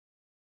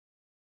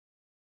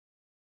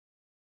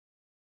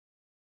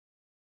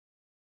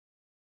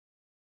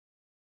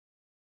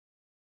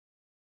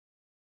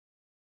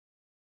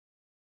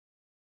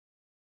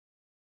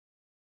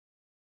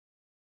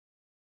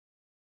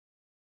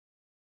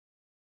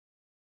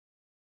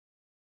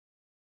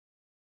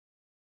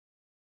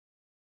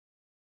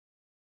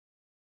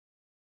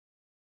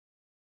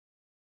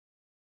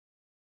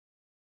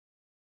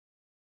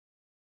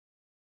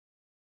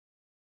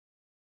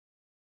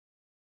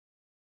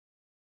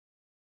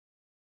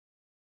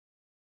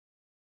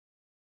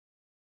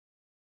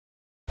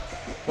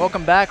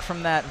 Welcome back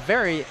from that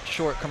very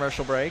short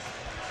commercial break.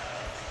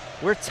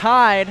 We're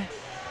tied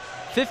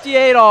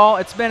 58 all.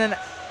 It's been an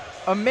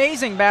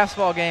amazing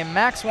basketball game.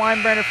 Max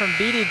Weinbrenner from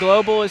BD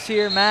Global is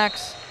here.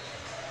 Max,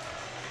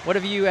 what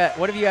have you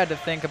had to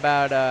think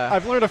about?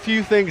 I've learned a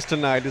few things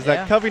tonight.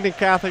 That Covington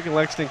Catholic and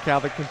Lexington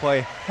Catholic can play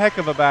a heck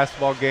of a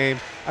basketball game.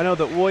 I know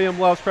that William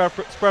loves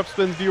Prep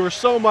Spins viewers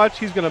so much,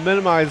 he's going to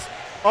minimize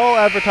all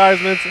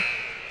advertisements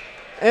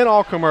and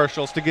all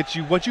commercials to get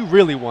you what you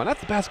really want.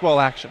 That's the basketball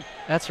action.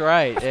 That's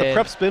right. That's the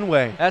Prep Spin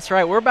way. That's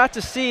right. We're about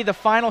to see the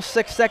final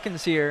 6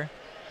 seconds here.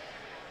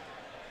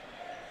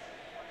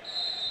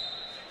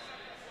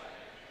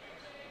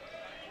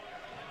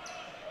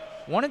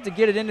 Wanted to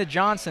get it into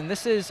Johnson.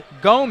 This is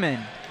Goman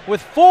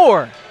with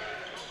 4.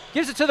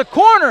 Gives it to the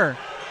corner.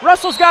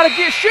 Russell's got to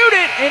shoot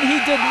it, and he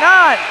did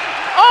not.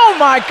 Oh,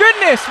 my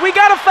goodness. We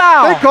got a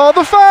foul. They called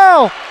the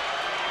foul.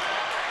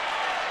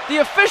 The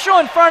official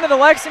in front of the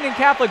Lexington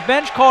Catholic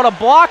bench called a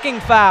blocking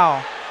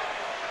foul.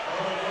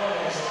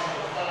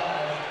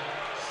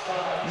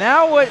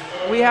 Now what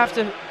we have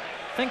to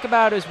think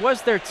about is,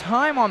 was there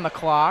time on the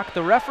clock?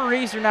 The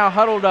referees are now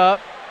huddled up.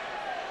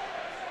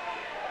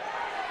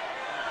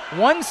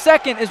 1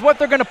 second is what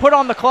they're going to put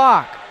on the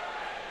clock.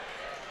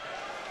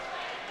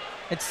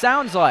 It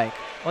sounds like.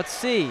 Let's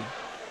see.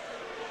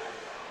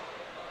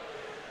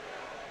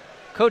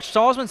 Coach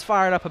Salzman's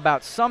fired up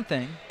about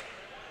something.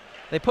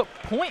 They put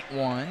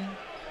 .1,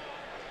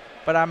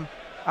 but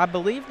I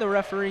believe the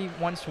referee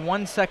wants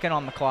 1 second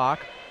on the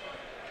clock.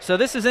 So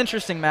this is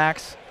interesting,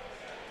 Max.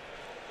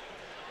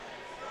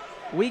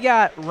 We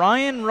got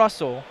Ryan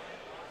Russell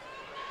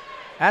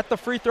at the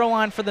free throw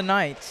line for the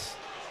Knights.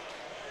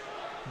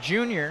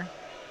 Junior.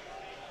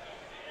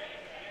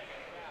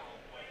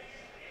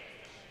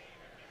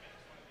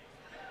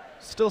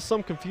 Still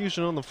some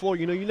confusion on the floor.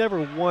 You know, you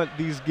never want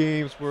these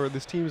games where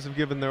these teams have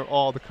given their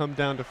all to come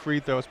down to free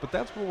throws, but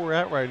that's where we're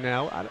at right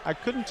now. I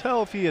couldn't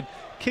tell if he had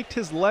kicked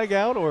his leg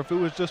out or if it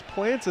was just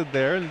planted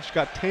there and just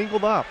got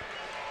tangled up.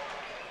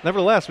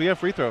 Nevertheless, we have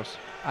free throws.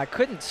 I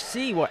couldn't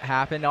see what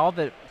happened. All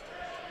the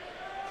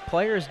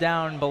players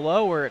down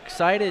below were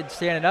excited,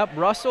 standing up.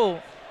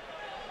 Russell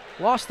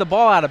lost the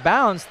ball out of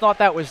bounds, thought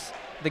that was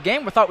the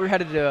game. We thought we were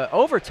headed to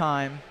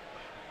overtime.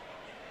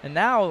 And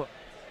now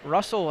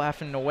Russell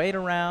having to wait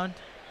around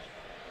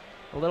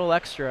a little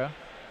extra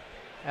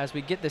as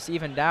we get this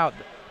evened out.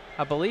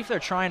 I believe they're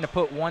trying to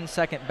put 1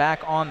 second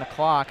back on the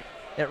clock.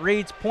 It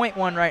reads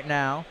 .1 right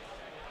now.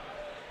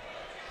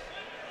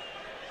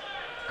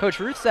 Coach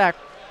Ruthsack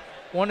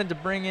wanted to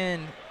bring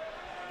in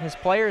his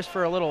players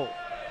for a little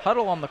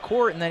huddle on the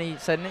court, and then he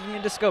said,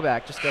 just go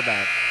back, just go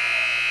back.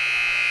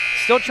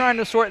 Still trying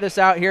to sort this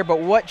out here, but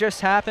what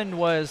just happened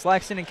was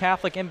Lexington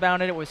Catholic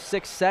inbounded it with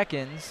 6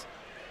 seconds.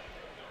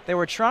 They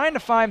were trying to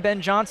find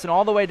Ben Johnson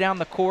all the way down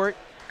the court.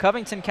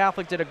 Covington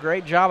Catholic did a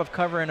great job of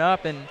covering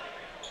up, and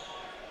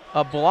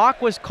a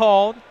block was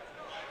called.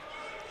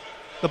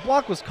 The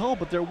block was called,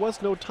 but there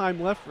was no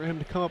time left for him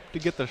to come up to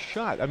get the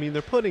shot. I mean,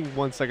 they're putting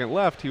 1 second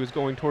left. He was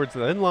going towards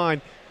the end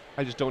line.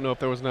 I just don't know if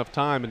there was enough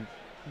time, and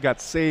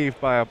got saved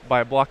by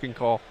a blocking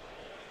call.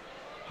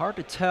 Hard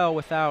to tell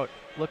without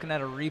looking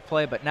at a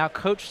replay, but now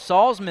Coach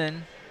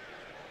Salzman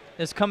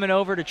is coming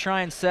over to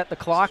try and set the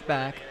clock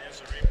back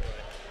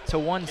to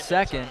 1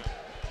 second.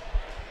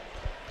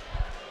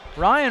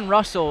 Ryan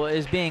Russell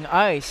is being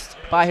iced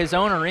by his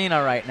own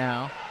arena right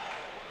now.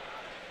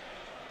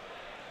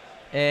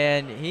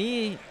 And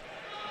he,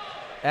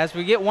 as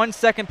we get 1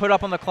 second put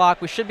up on the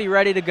clock, we should be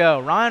ready to go.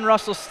 Ryan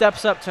Russell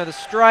steps up to the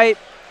stripe.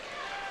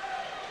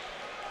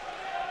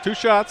 2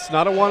 shots,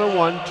 not a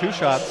one-on-one, 2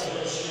 shots.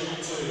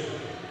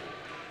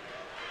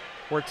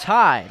 We're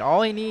tied.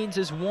 All he needs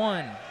is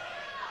 1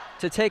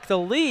 to take the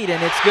lead,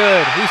 and it's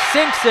good. He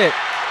sinks it.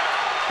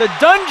 The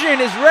Dungeon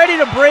is ready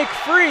to break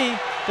free.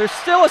 There's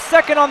still a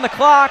second on the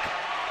clock.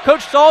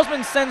 Coach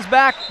Salzman sends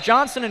back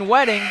Johnson and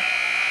Wedding.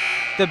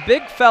 The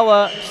big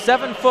fella,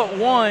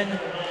 7'1",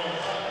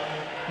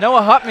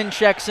 Noah Hutman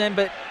checks in,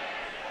 but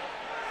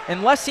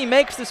unless he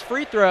makes this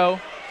free throw,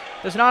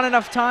 there's not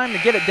enough time to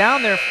get it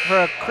down there for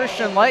a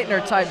Christian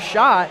Leitner type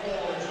shot.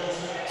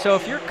 So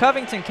if you're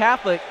Covington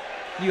Catholic,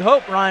 you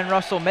hope Ryan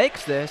Russell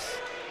makes this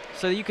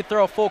so that you could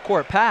throw a full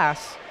court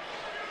pass.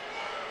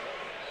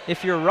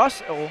 If you're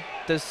Russell,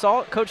 does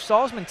Coach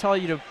Salzman tell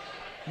you to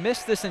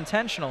miss this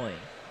intentionally?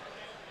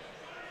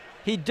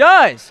 He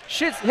does.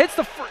 Hits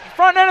the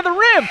front end of the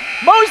rim.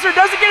 Moser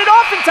doesn't get it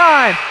off in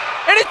time,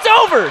 and it's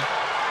over.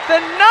 The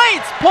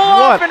Knights pull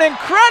off an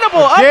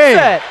incredible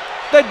upset.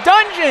 The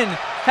Dungeon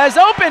has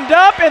opened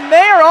up, and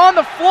they are on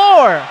the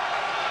floor.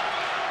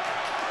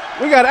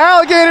 We got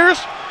alligators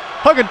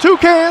hugging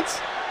toucans.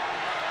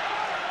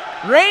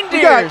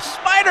 Reindeers,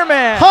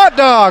 Spider-Man. Hot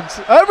dogs.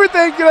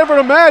 Everything you could ever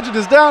imagine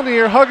is down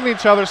here hugging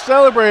each other,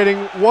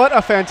 celebrating. What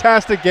a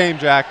fantastic game,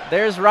 Jack.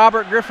 There's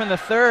Robert Griffin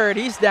III.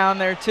 He's down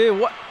there, too.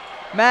 What,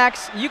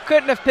 Max, you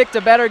couldn't have picked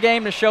a better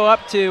game to show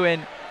up to,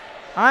 and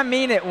I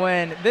mean it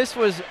when this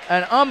was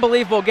an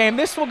unbelievable game.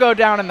 This will go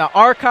down in the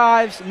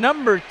archives.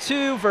 Number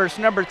 2 versus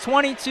number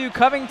 22.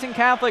 Covington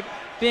Catholic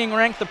being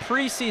ranked the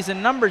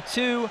preseason number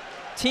 2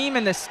 team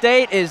in the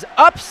state is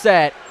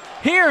upset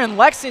here in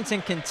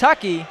Lexington,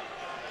 Kentucky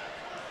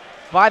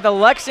by the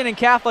Lexington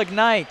Catholic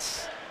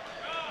Knights.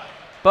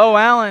 Bo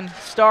Allen,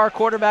 star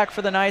quarterback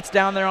for the Knights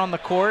down there on the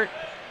court,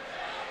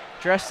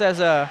 dressed as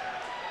a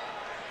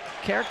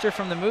character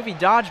from the movie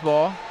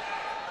Dodgeball.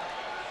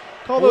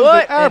 Call those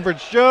the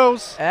Average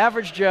Joes.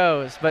 Average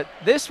Joes. But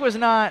this was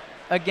not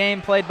a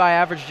game played by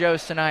Average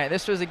Joes tonight.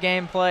 This was a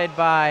game played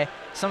by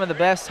some of the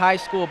best high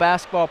school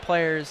basketball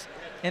players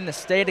in the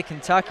state of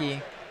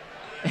Kentucky.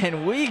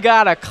 And we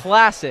got a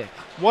classic.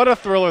 What a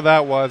thriller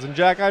that was. And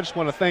Jack, I just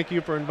want to thank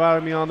you for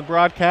inviting me on the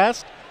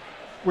broadcast.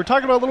 We're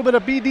talking about a little bit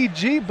of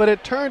BDG, but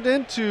it turned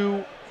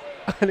into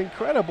an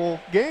incredible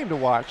game to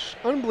watch.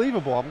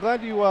 Unbelievable. I'm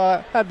glad you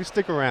had me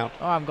stick around.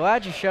 Oh, I'm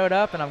glad you showed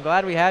up, and I'm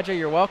glad we had you.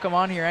 You're welcome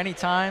on here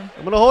anytime.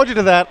 I'm going to hold you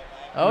to that.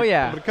 Oh,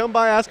 yeah. I'm going to come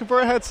by asking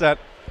for a headset.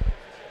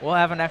 We'll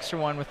have an extra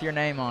one with your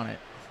name on it.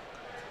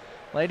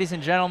 Ladies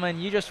and gentlemen,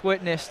 you just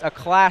witnessed a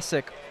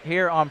classic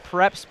here on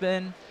Prep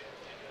Spin.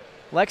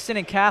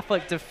 Lexington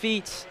Catholic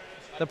defeats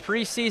the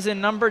preseason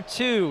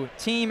 #2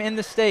 team in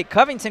the state,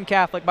 Covington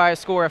Catholic, by a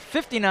score of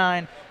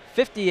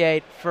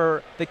 59-58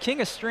 for the King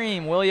of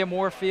Stream, William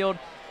Warfield,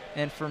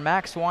 and for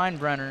Max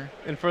Weinbrenner.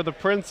 And for the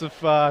Prince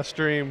of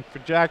Stream, for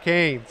Jack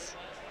Haines.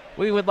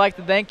 We would like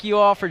to thank you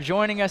all for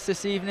joining us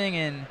this evening,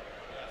 and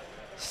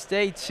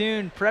stay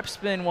tuned. Prep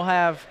Spin will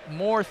have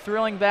more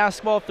thrilling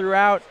basketball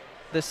throughout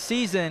the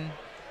season.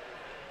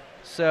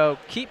 So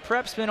keep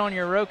Prep Spin on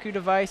your Roku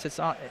device.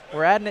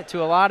 We're adding it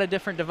to a lot of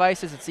different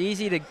devices. It's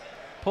easy to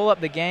pull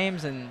up the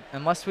games, and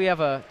unless we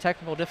have a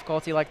technical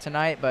difficulty like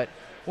tonight, but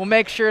we'll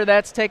make sure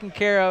that's taken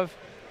care of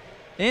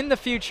in the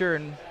future.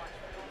 And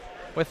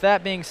with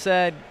that being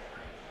said,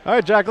 all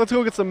right, Jack, let's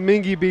go get some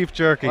Mingy beef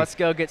jerky. Let's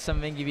go get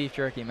some Mingy beef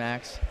jerky,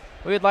 Max.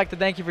 We would like to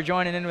thank you for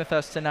joining in with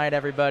us tonight,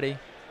 everybody.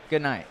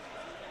 Good night.